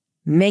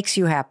makes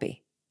you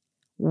happy.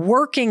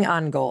 Working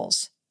on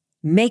goals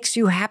makes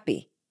you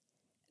happy.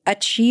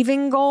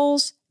 Achieving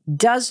goals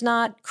does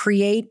not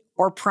create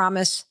or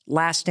promise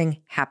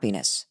lasting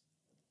happiness.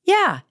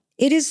 Yeah,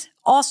 it is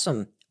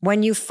awesome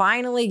when you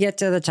finally get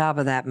to the top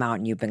of that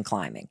mountain you've been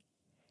climbing.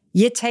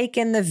 You take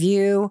in the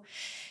view,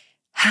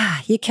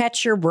 you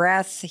catch your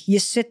breath, you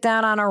sit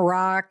down on a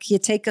rock, you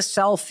take a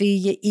selfie,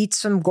 you eat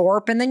some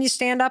gorp, and then you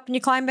stand up and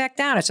you climb back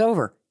down. It's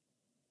over.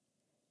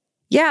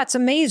 Yeah, it's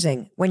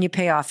amazing when you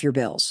pay off your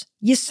bills.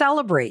 You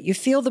celebrate, you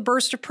feel the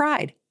burst of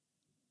pride.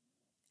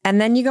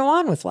 And then you go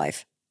on with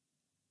life.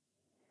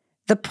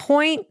 The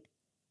point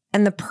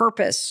and the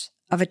purpose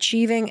of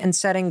achieving and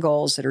setting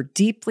goals that are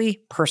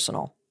deeply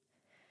personal,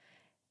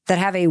 that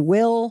have a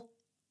will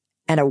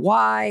and a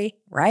why,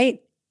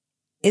 right?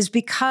 Is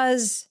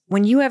because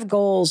when you have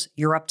goals,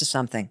 you're up to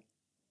something.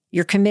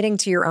 You're committing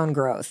to your own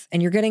growth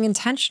and you're getting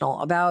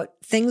intentional about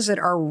things that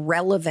are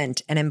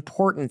relevant and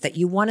important that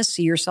you want to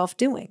see yourself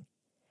doing.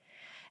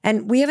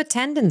 And we have a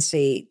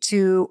tendency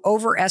to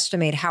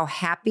overestimate how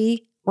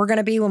happy we're going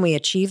to be when we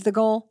achieve the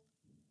goal.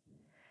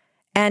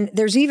 And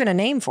there's even a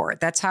name for it.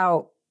 That's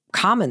how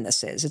common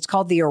this is. It's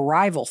called the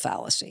arrival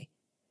fallacy.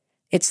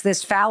 It's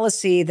this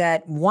fallacy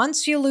that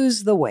once you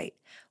lose the weight,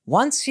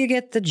 once you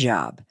get the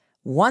job,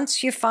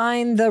 once you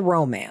find the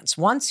romance,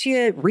 once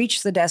you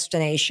reach the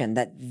destination,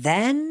 that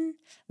then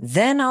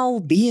I'll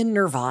be in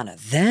nirvana,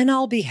 then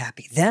I'll be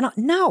happy,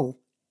 no.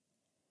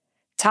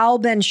 Tal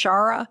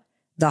Ben-Shara,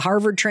 the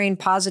Harvard-trained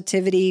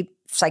positivity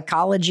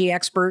psychology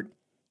expert,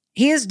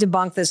 he has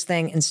debunked this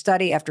thing in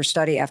study after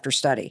study after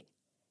study.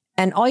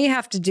 And all you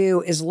have to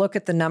do is look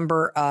at the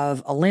number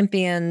of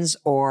Olympians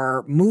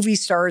or movie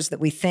stars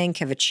that we think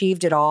have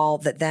achieved it all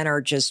that then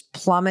are just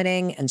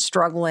plummeting and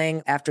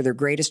struggling after their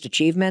greatest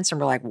achievements. And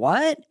we're like,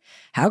 what?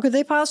 How could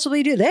they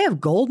possibly do? They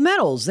have gold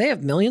medals. They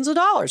have millions of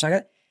dollars.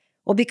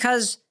 Well,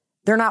 because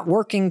they're not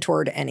working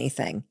toward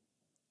anything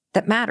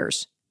that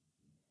matters.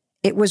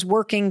 It was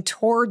working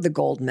toward the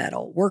gold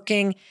medal,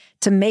 working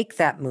to make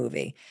that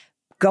movie,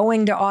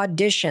 going to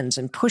auditions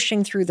and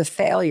pushing through the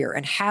failure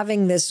and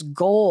having this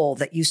goal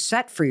that you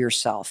set for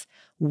yourself.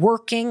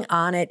 Working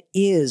on it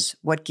is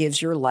what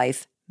gives your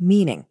life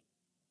meaning.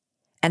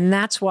 And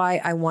that's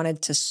why I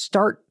wanted to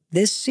start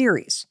this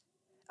series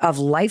of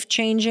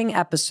life-changing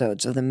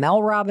episodes of the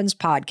Mel Robbins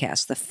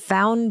podcast, the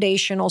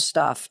foundational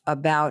stuff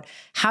about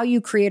how you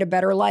create a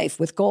better life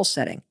with goal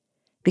setting.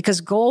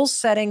 Because goal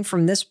setting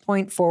from this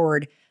point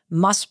forward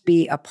must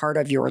be a part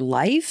of your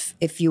life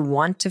if you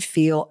want to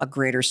feel a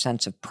greater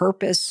sense of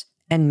purpose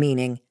and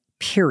meaning,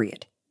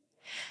 period.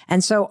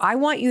 And so I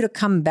want you to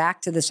come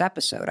back to this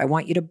episode. I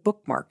want you to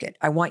bookmark it.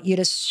 I want you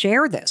to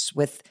share this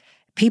with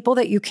people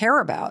that you care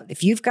about.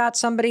 If you've got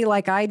somebody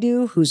like I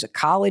do who's a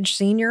college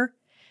senior,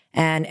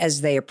 and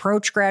as they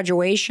approach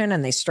graduation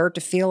and they start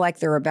to feel like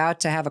they're about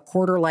to have a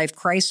quarter-life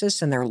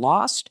crisis and they're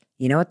lost,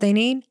 you know what they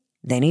need?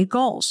 They need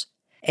goals.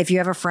 If you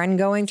have a friend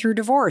going through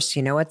divorce,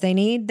 you know what they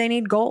need? They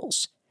need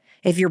goals.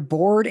 If you're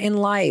bored in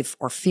life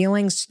or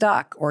feeling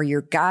stuck or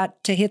you've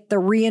got to hit the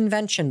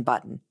reinvention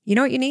button, you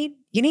know what you need?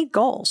 You need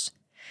goals.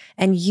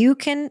 And you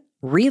can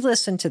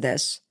re-listen to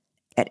this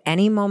at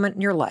any moment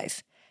in your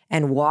life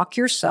and walk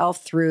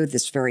yourself through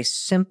this very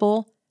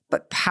simple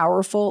but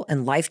powerful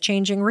and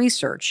life-changing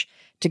research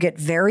to get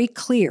very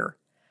clear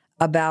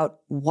about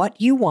what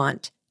you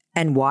want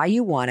and why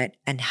you want it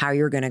and how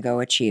you're going to go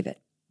achieve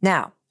it.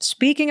 Now,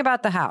 speaking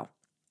about the how,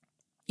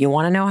 you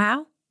want to know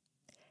how?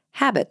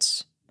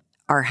 Habits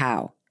are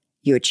how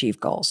you achieve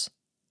goals.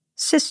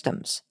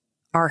 Systems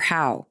are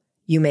how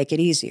you make it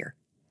easier.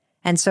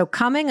 And so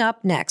coming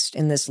up next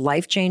in this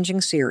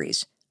life-changing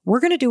series, we're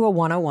going to do a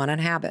 101 on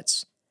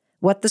habits.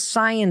 What the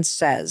science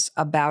says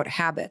about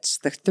habits,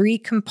 the 3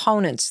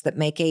 components that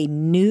make a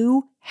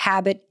new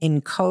habit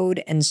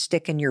encode and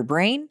stick in your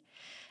brain.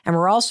 And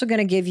we're also going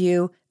to give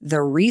you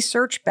the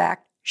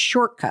research-backed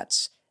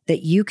shortcuts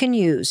that you can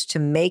use to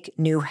make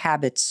new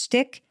habits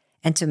stick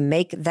and to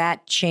make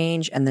that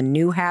change and the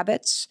new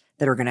habits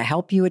that are going to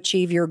help you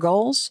achieve your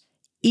goals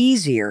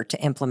easier to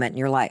implement in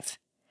your life.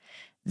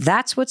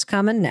 That's what's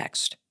coming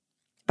next.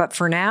 But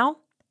for now,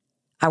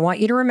 I want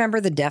you to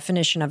remember the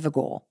definition of a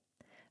goal.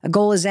 A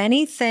goal is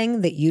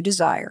anything that you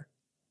desire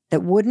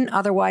that wouldn't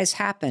otherwise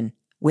happen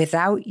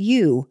without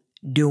you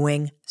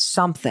doing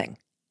something.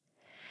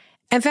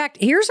 In fact,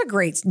 here's a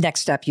great next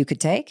step you could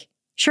take.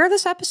 Share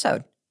this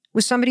episode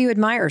with somebody you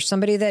admire,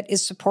 somebody that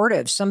is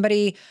supportive,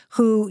 somebody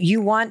who you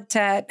want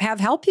to have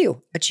help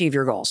you achieve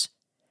your goals.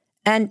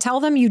 And tell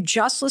them you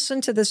just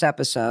listened to this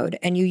episode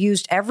and you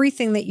used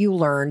everything that you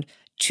learned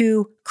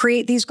to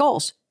create these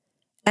goals,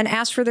 and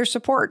ask for their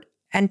support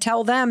and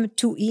tell them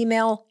to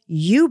email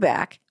you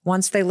back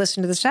once they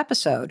listen to this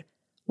episode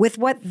with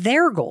what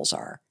their goals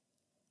are.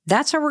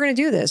 That's how we're going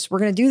to do this. We're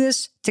going to do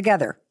this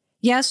together.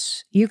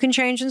 Yes, you can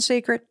change in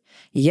secret.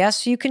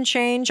 Yes, you can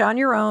change on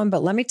your own,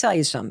 but let me tell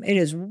you something. It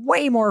is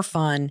way more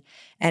fun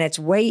and it's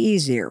way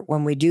easier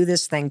when we do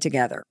this thing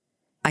together.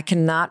 I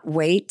cannot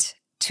wait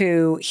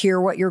to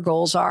hear what your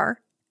goals are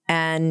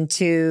and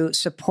to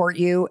support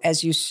you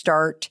as you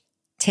start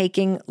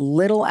taking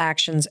little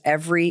actions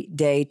every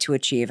day to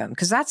achieve them.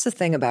 Because that's the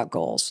thing about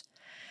goals.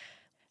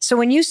 So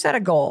when you set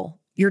a goal,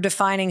 you're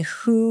defining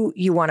who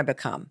you want to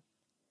become.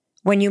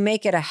 When you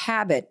make it a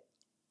habit,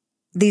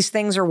 these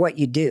things are what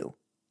you do.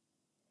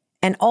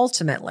 And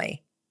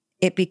ultimately,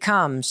 it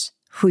becomes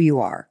who you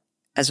are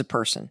as a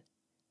person.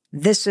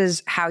 This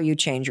is how you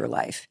change your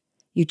life.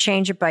 You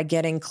change it by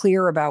getting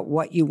clear about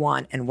what you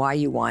want and why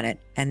you want it.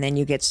 And then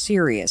you get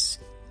serious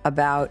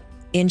about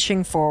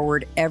inching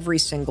forward every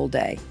single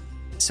day.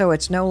 So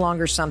it's no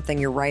longer something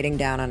you're writing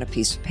down on a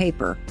piece of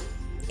paper.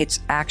 It's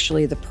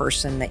actually the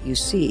person that you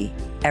see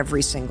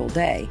every single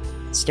day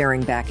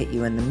staring back at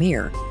you in the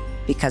mirror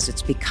because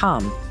it's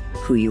become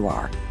who you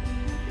are.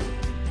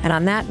 And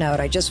on that note,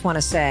 I just want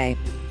to say,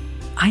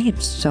 I am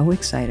so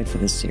excited for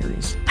this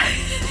series.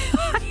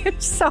 I am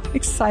so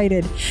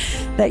excited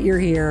that you're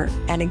here.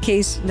 And in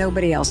case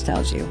nobody else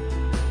tells you,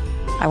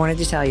 I wanted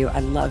to tell you, I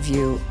love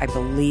you, I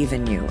believe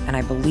in you, and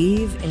I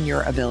believe in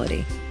your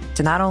ability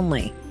to not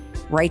only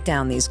write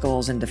down these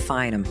goals and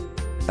define them,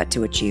 but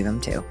to achieve them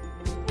too.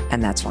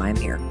 And that's why I'm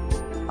here.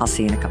 I'll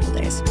see you in a couple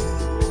days.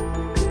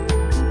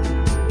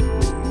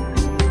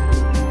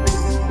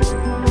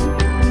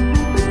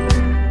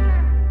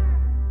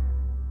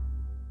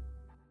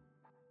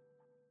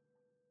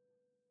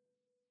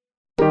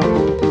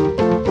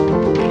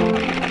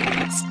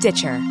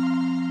 Stitcher.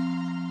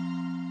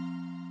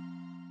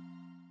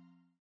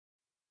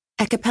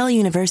 At Capella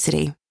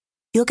University,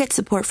 you'll get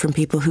support from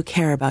people who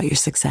care about your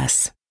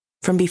success.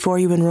 From before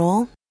you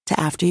enroll to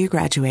after you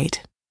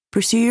graduate,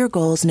 pursue your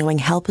goals knowing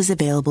help is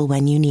available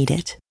when you need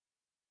it.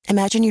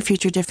 Imagine your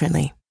future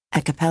differently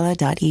at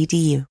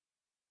capella.edu.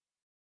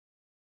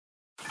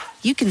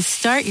 You can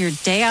start your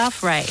day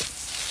off right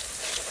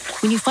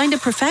when you find a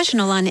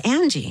professional on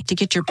Angie to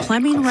get your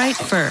plumbing right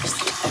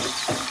first.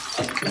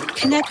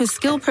 Connect with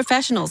skilled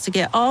professionals to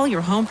get all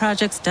your home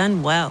projects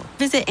done well.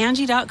 Visit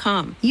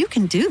Angie.com. You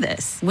can do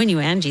this when you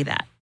Angie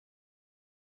that.